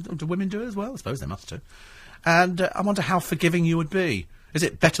 Do women do it as well? I suppose they must do. And I wonder how forgiving you would be. Is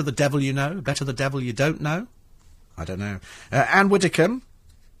it better the devil you know, better the devil you don't know? I don't know. Anne Widdicombe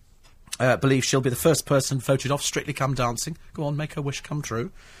believes she'll be the first person voted off Strictly Come Dancing. Go on, make her wish come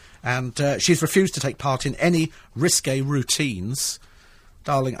true. And she's refused to take part in any risque routines.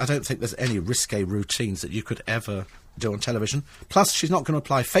 Darling, I don't think there's any risque routines that you could ever do on television. Plus, she's not going to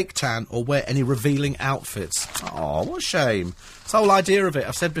apply fake tan or wear any revealing outfits. Oh, what a shame. It's the whole idea of it,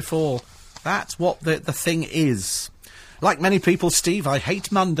 I've said before. That's what the thing is. Like many people, Steve, I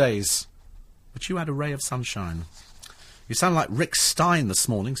hate Mondays. But you had a ray of sunshine. You sound like Rick Stein this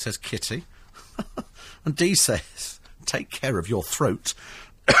morning, says Kitty. And Dee says, take care of your throat.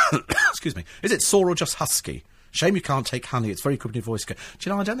 Excuse me. Is it sore or just husky? Shame you can't take honey. It's very good in your voice. Do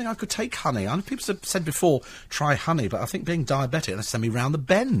you know, I don't think I could take honey. I know people have said before, try honey, but I think being diabetic, they send me round the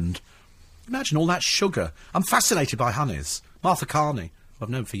bend. Imagine all that sugar. I'm fascinated by honeys. Martha Carney, who I've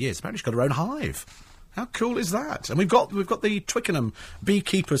known for years, apparently she's got her own hive. How cool is that? And we've got the Twickenham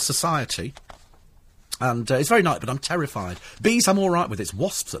Beekeepers Society. And it's very nice, but I'm terrified. Bees, I'm all right with. It's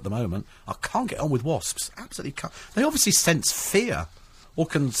wasps at the moment. I can't get on with wasps. Absolutely can't. They obviously sense fear. Or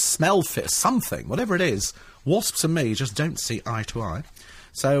can smell fear. Something. Whatever it is. Wasps and me just don't see eye to eye.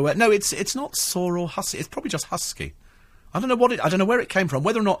 So, no, it's not sore or husky. It's probably just husky. I don't know I don't know where it came from.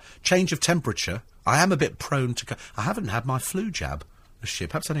 Whether or not change of temperature. I am a bit prone to... I haven't had my flu jab this year.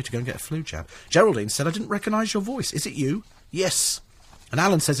 Perhaps I need to go and get a flu jab. Geraldine said, I didn't recognise your voice. Is it you? Yes. And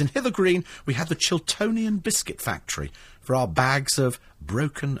Alan says, in Hither Green, we had the Chiltonian Biscuit Factory for our bags of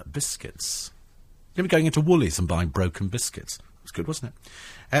broken biscuits. You'll be going into Woolies and buying broken biscuits. It was good, wasn't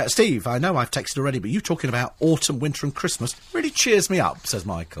it? Steve, I know I've texted already, but you talking about autumn, winter and Christmas really cheers me up, says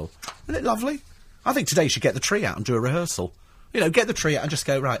Michael. Isn't it lovely? I think today you should get the tree out and do a rehearsal. You know, get the tree out and just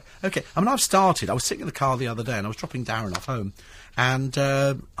go, right, OK. I mean, I was sitting in the car the other day and I was dropping Darren off home and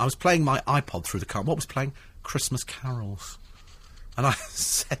I was playing my iPod through the car. What was playing? Christmas carols. And I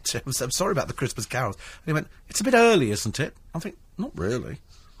said to him, I'm sorry about the Christmas carols. And he went, it's a bit early, isn't it? I think, not really.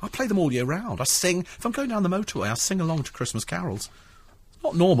 I play them all year round. I sing, if I'm going down the motorway, I sing along to Christmas carols.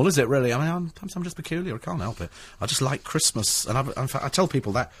 Not normal, is it, really? I mean, I'm just peculiar. I can't help it. I just like Christmas. And in fact, I tell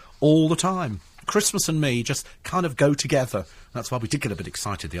people that all the time. Christmas and me just kind of go together. That's why we did get a bit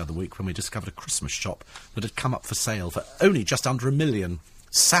excited the other week when we discovered a Christmas shop that had come up for sale for only just under $1 million.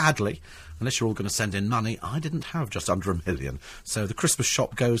 Sadly, unless you're all going to send in money, I didn't have just under $1 million. So the Christmas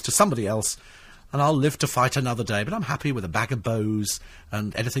shop goes to somebody else, and I'll live to fight another day. But I'm happy with a bag of bows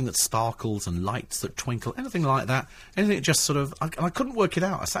and anything that sparkles and lights that twinkle, anything like that. Anything that just sort of... I couldn't work it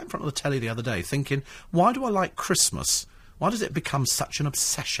out. I sat in front of the telly the other day thinking, why do I like Christmas? Why does it become such an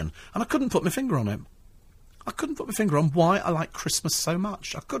obsession? And I couldn't put my finger on it. I couldn't put my finger on why I like Christmas so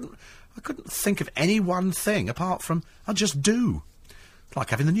much. I couldn't think of any one thing apart from I just do. It's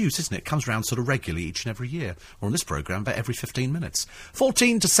like having the news, isn't it? It comes round sort of regularly each and every year. Or on this programme, about every 15 minutes.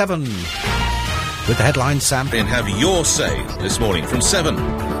 14 to 7. With the headline, Sam. And have your say this morning from 7.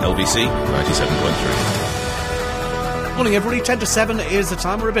 LBC 97.3. Morning, everybody. 10 to 7 is the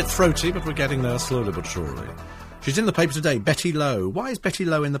time. We're a bit throaty, but we're getting there slowly but surely. She's in the paper today, Betty Lowe. Why is Betty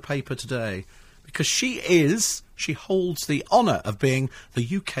Lowe in the paper today? Because she holds the honour of being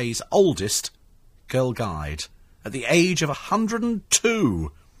the UK's oldest Girl Guide. at the age of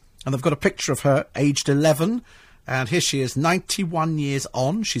 102. And they've got a picture of her, aged 11. And here she is, 91 years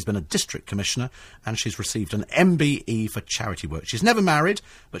on. She's been a district commissioner, and she's received an MBE for charity work. She's never married,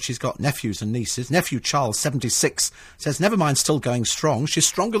 but she's got nephews and nieces. Nephew Charles, 76, says, never mind, still going strong. She's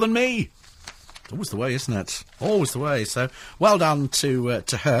stronger than me. Always the way, isn't it? Always the way. So, well done to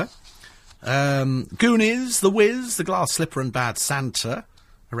her. Goonies, The Wiz, The Glass Slipper and Bad Santa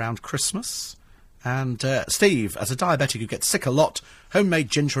around Christmas. And Steve, as a diabetic who gets sick a lot,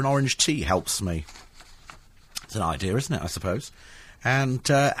 homemade ginger and orange tea helps me. It's an idea, isn't it, I suppose? And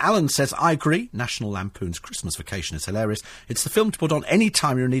Alan says, I agree, National Lampoon's Christmas Vacation is hilarious. It's the film to put on any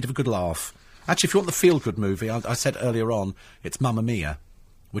time you're in need of a good laugh. Actually, if you want the feel-good movie, I said earlier on, it's Mamma Mia,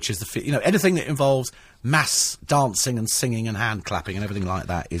 which is anything that involves mass dancing and singing and hand-clapping and everything like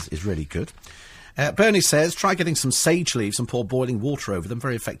that is really good. Bernie says, try getting some sage leaves and pour boiling water over them,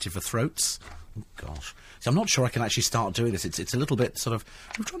 very effective for throats. Oh, gosh. See, I'm not sure I can actually start doing this. It's a little bit sort of...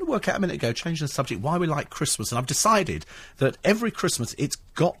 I'm trying to work out a minute ago, changing the subject, why we like Christmas. And I've decided that every Christmas it's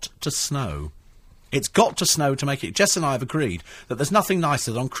got to snow. It's got to snow to make it... Jess and I have agreed that there's nothing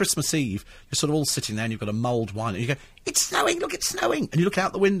nicer than on Christmas Eve, you're sort of all sitting there and you've got a mulled wine and you go, it's snowing, look, it's snowing. And you look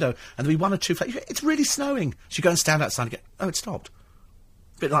out the window and there'll be one or two... It's really snowing. So you go and stand outside and go, oh, it stopped.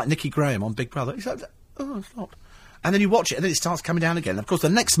 A bit like Nicky Graham on Big Brother. He's like, oh, it stopped. And then you watch it, and then it starts coming down again. And of course, the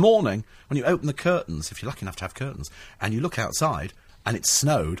next morning, when you open the curtains, if you're lucky enough to have curtains, and you look outside, and it's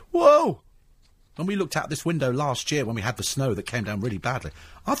snowed, whoa! When we looked out this window last year, when we had the snow that came down really badly,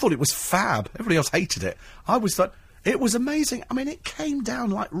 I thought it was fab. Everybody else hated it. I was like, it was amazing. I mean, it came down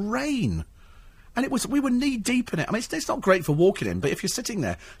like rain. And we were knee-deep in it. I mean, it's not great for walking in, but if you're sitting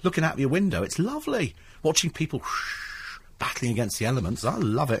there, looking out of your window, it's lovely. Watching people battling against the elements, I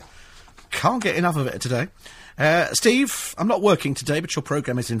love it. Can't get enough of it today. Steve, I'm not working today, but your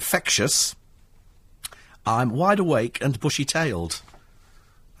programme is infectious. I'm wide awake and bushy-tailed.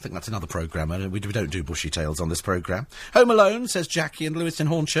 I think that's another programme. We don't do bushy-tails on this programme. Home Alone, says Jackie and Lewis in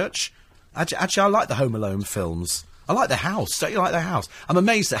Hornchurch. Actually, I like the Home Alone films. I like the house. Don't you like the house? I'm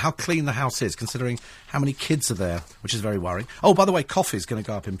amazed at how clean the house is, considering how many kids are there, which is very worrying. Oh, by the way, coffee's going to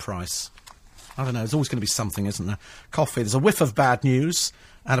go up in price. I don't know, there's always going to be something, isn't there? Coffee. There's a whiff of bad news.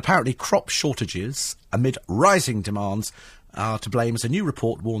 And apparently crop shortages amid rising demands are to blame, as a new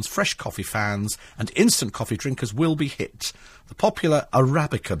report warns fresh coffee fans and instant coffee drinkers will be hit. The popular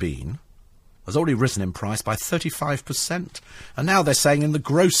Arabica bean has already risen in price by 35%. And now they're saying in the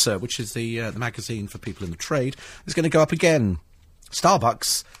Grocer, which is the magazine for people in the trade, is going to go up again.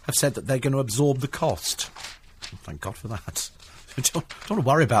 Starbucks have said that they're going to absorb the cost. Oh, thank God for that. Don't want to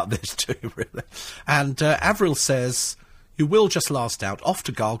worry about this, do you, really? And Avril says... You will just last out, off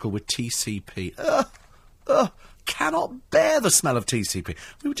to gargle with TCP. Cannot bear the smell of TCP.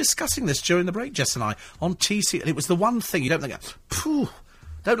 We were discussing this during the break, Jess and I, on TCP. And it was the one thing you don't think, phew,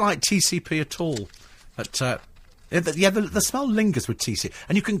 don't like TCP at all. But, the smell lingers with TCP.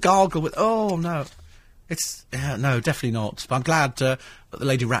 And you can gargle with, oh, no. No, definitely not. But I'm glad that the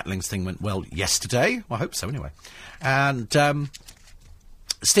Lady Rattlings thing went well yesterday. Well, I hope so, anyway. And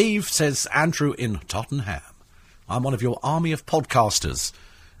Steve says, Andrew in Tottenham. I'm one of your army of podcasters.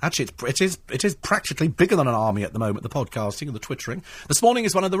 Actually, it is practically bigger than an army at the moment, the podcasting and the twittering. This morning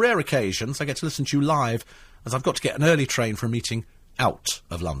is one of the rare occasions I get to listen to you live, as I've got to get an early train for a meeting out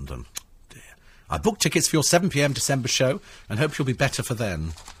of London. Dear. I booked tickets for your 7pm December show and hope you'll be better for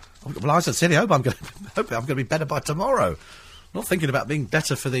then. Well, I sincerely hope I'm going to be better by tomorrow. Not thinking about being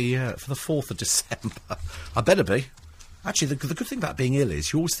better for the 4th of December. I better be. Actually, the good thing about being ill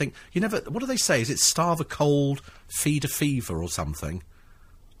is you always think, what do they say? Is it starve a cold, feed a fever or something?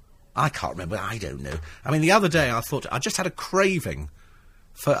 I can't remember. I don't know. I mean, the other day I thought, I just had a craving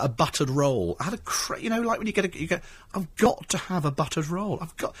for a buttered roll. I had like when you get, I've got to have a buttered roll.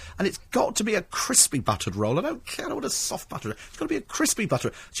 And it's got to be a crispy buttered roll. I don't care what a soft buttered. It's got to be a crispy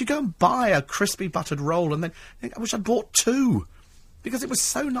buttered. So you go and buy a crispy buttered roll and then, I wish I'd bought 2. Because it was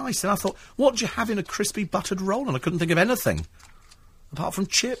so nice, and I thought, what do you have in a crispy buttered roll? And I couldn't think of anything, apart from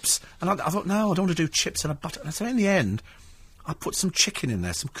chips. And I thought, no, I don't want to do chips and a butter. And so in the end, I put some chicken in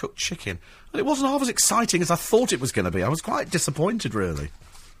there, some cooked chicken. And it wasn't half as exciting as I thought it was going to be. I was quite disappointed, really.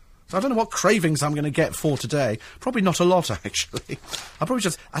 So I don't know what cravings I'm going to get for today. Probably not a lot, actually. I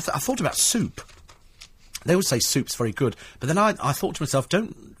thought about soup. They always say soup's very good. But then I thought to myself,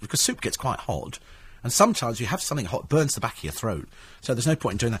 because soup gets quite hot. And sometimes you have something hot, burns the back of your throat. So there's no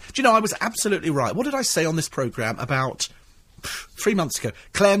point in doing that. Do you know, I was absolutely right. What did I say on this programme about 3 months ago?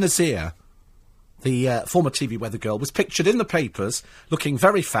 Claire Nazir, the former TV weather girl, was pictured in the papers looking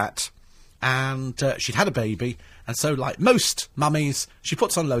very fat and she'd had a baby, and so, like most mummies, she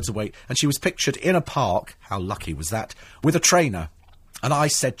puts on loads of weight, and she was pictured in a park, how lucky was that, with a trainer. And I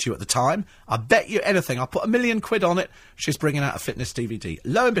said to you at the time, I bet you anything, I'll put £1 million on it, she's bringing out a fitness DVD.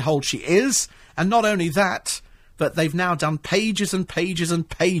 Lo and behold, she is, and not only that, but they've now done pages and pages and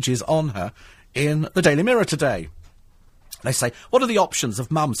pages on her in the Daily Mirror today. They say, what are the options of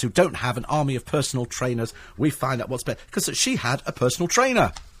mums who don't have an army of personal trainers? We find out what's better. Because she had a personal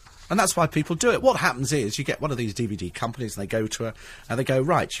trainer. And that's why people do it. What happens is you get one of these DVD companies and they go to her and they go,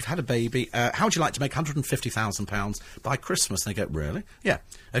 right, you've had a baby. How would you like to make £150,000 by Christmas? And they go, really? Yeah.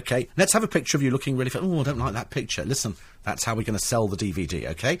 OK, let's have a picture of you looking really fat. Oh, I don't like that picture. Listen, that's how we're going to sell the DVD,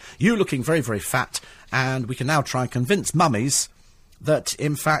 OK? You looking very, very fat. And we can now try and convince mummies that,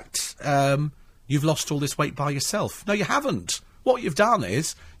 in fact, you've lost all this weight by yourself. No, you haven't. What you've done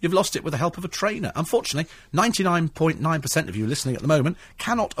is you've lost it with the help of a trainer. Unfortunately, 99.9% of you listening at the moment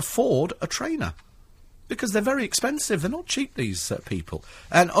cannot afford a trainer because they're very expensive. They're not cheap, these people.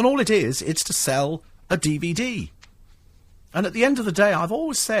 And all it is, it's to sell a DVD. And at the end of the day, I've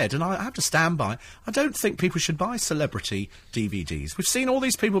always said, and I have to stand by, I don't think people should buy celebrity DVDs. We've seen all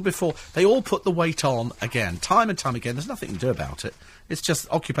these people before. They all put the weight on again, time and time again. There's nothing you can do about it. It's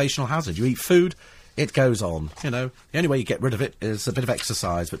just occupational hazard. You eat food, it goes on. You know, the only way you get rid of it is a bit of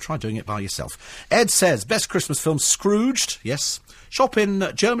exercise, but try doing it by yourself. Ed says, best Christmas film, Scrooged. Yes. Shop in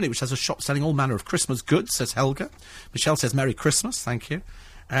Germany, which has a shop selling all manner of Christmas goods, says Helga. Michelle says, Merry Christmas. Thank you.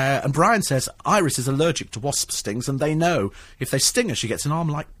 And Brian says, Iris is allergic to wasp stings, and they know if they sting her, she gets an arm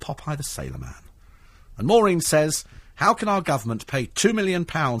like Popeye the Sailor Man. And Maureen says, how can our government pay £2 million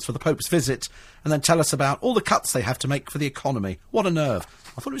for the Pope's visit and then tell us about all the cuts they have to make for the economy? What a nerve.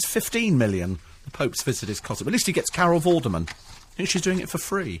 I thought it was £15 million the Pope's visit is costing. At least he gets Carol Vorderman. I think she's doing it for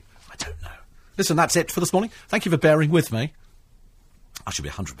free. I don't know. Listen, that's it for this morning. Thank you for bearing with me. I shall be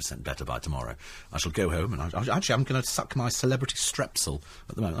 100% better by tomorrow. I shall go home and I'm going to suck my celebrity Strepsil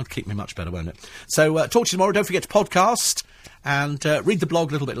at the moment. That'll keep me much better, won't it? So, talk to you tomorrow. Don't forget to podcast and read the blog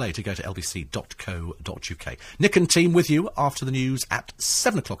a little bit later. Go to lbc.co.uk. Nick and team with you after the news at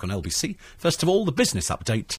 7 o'clock on LBC. First of all, the business update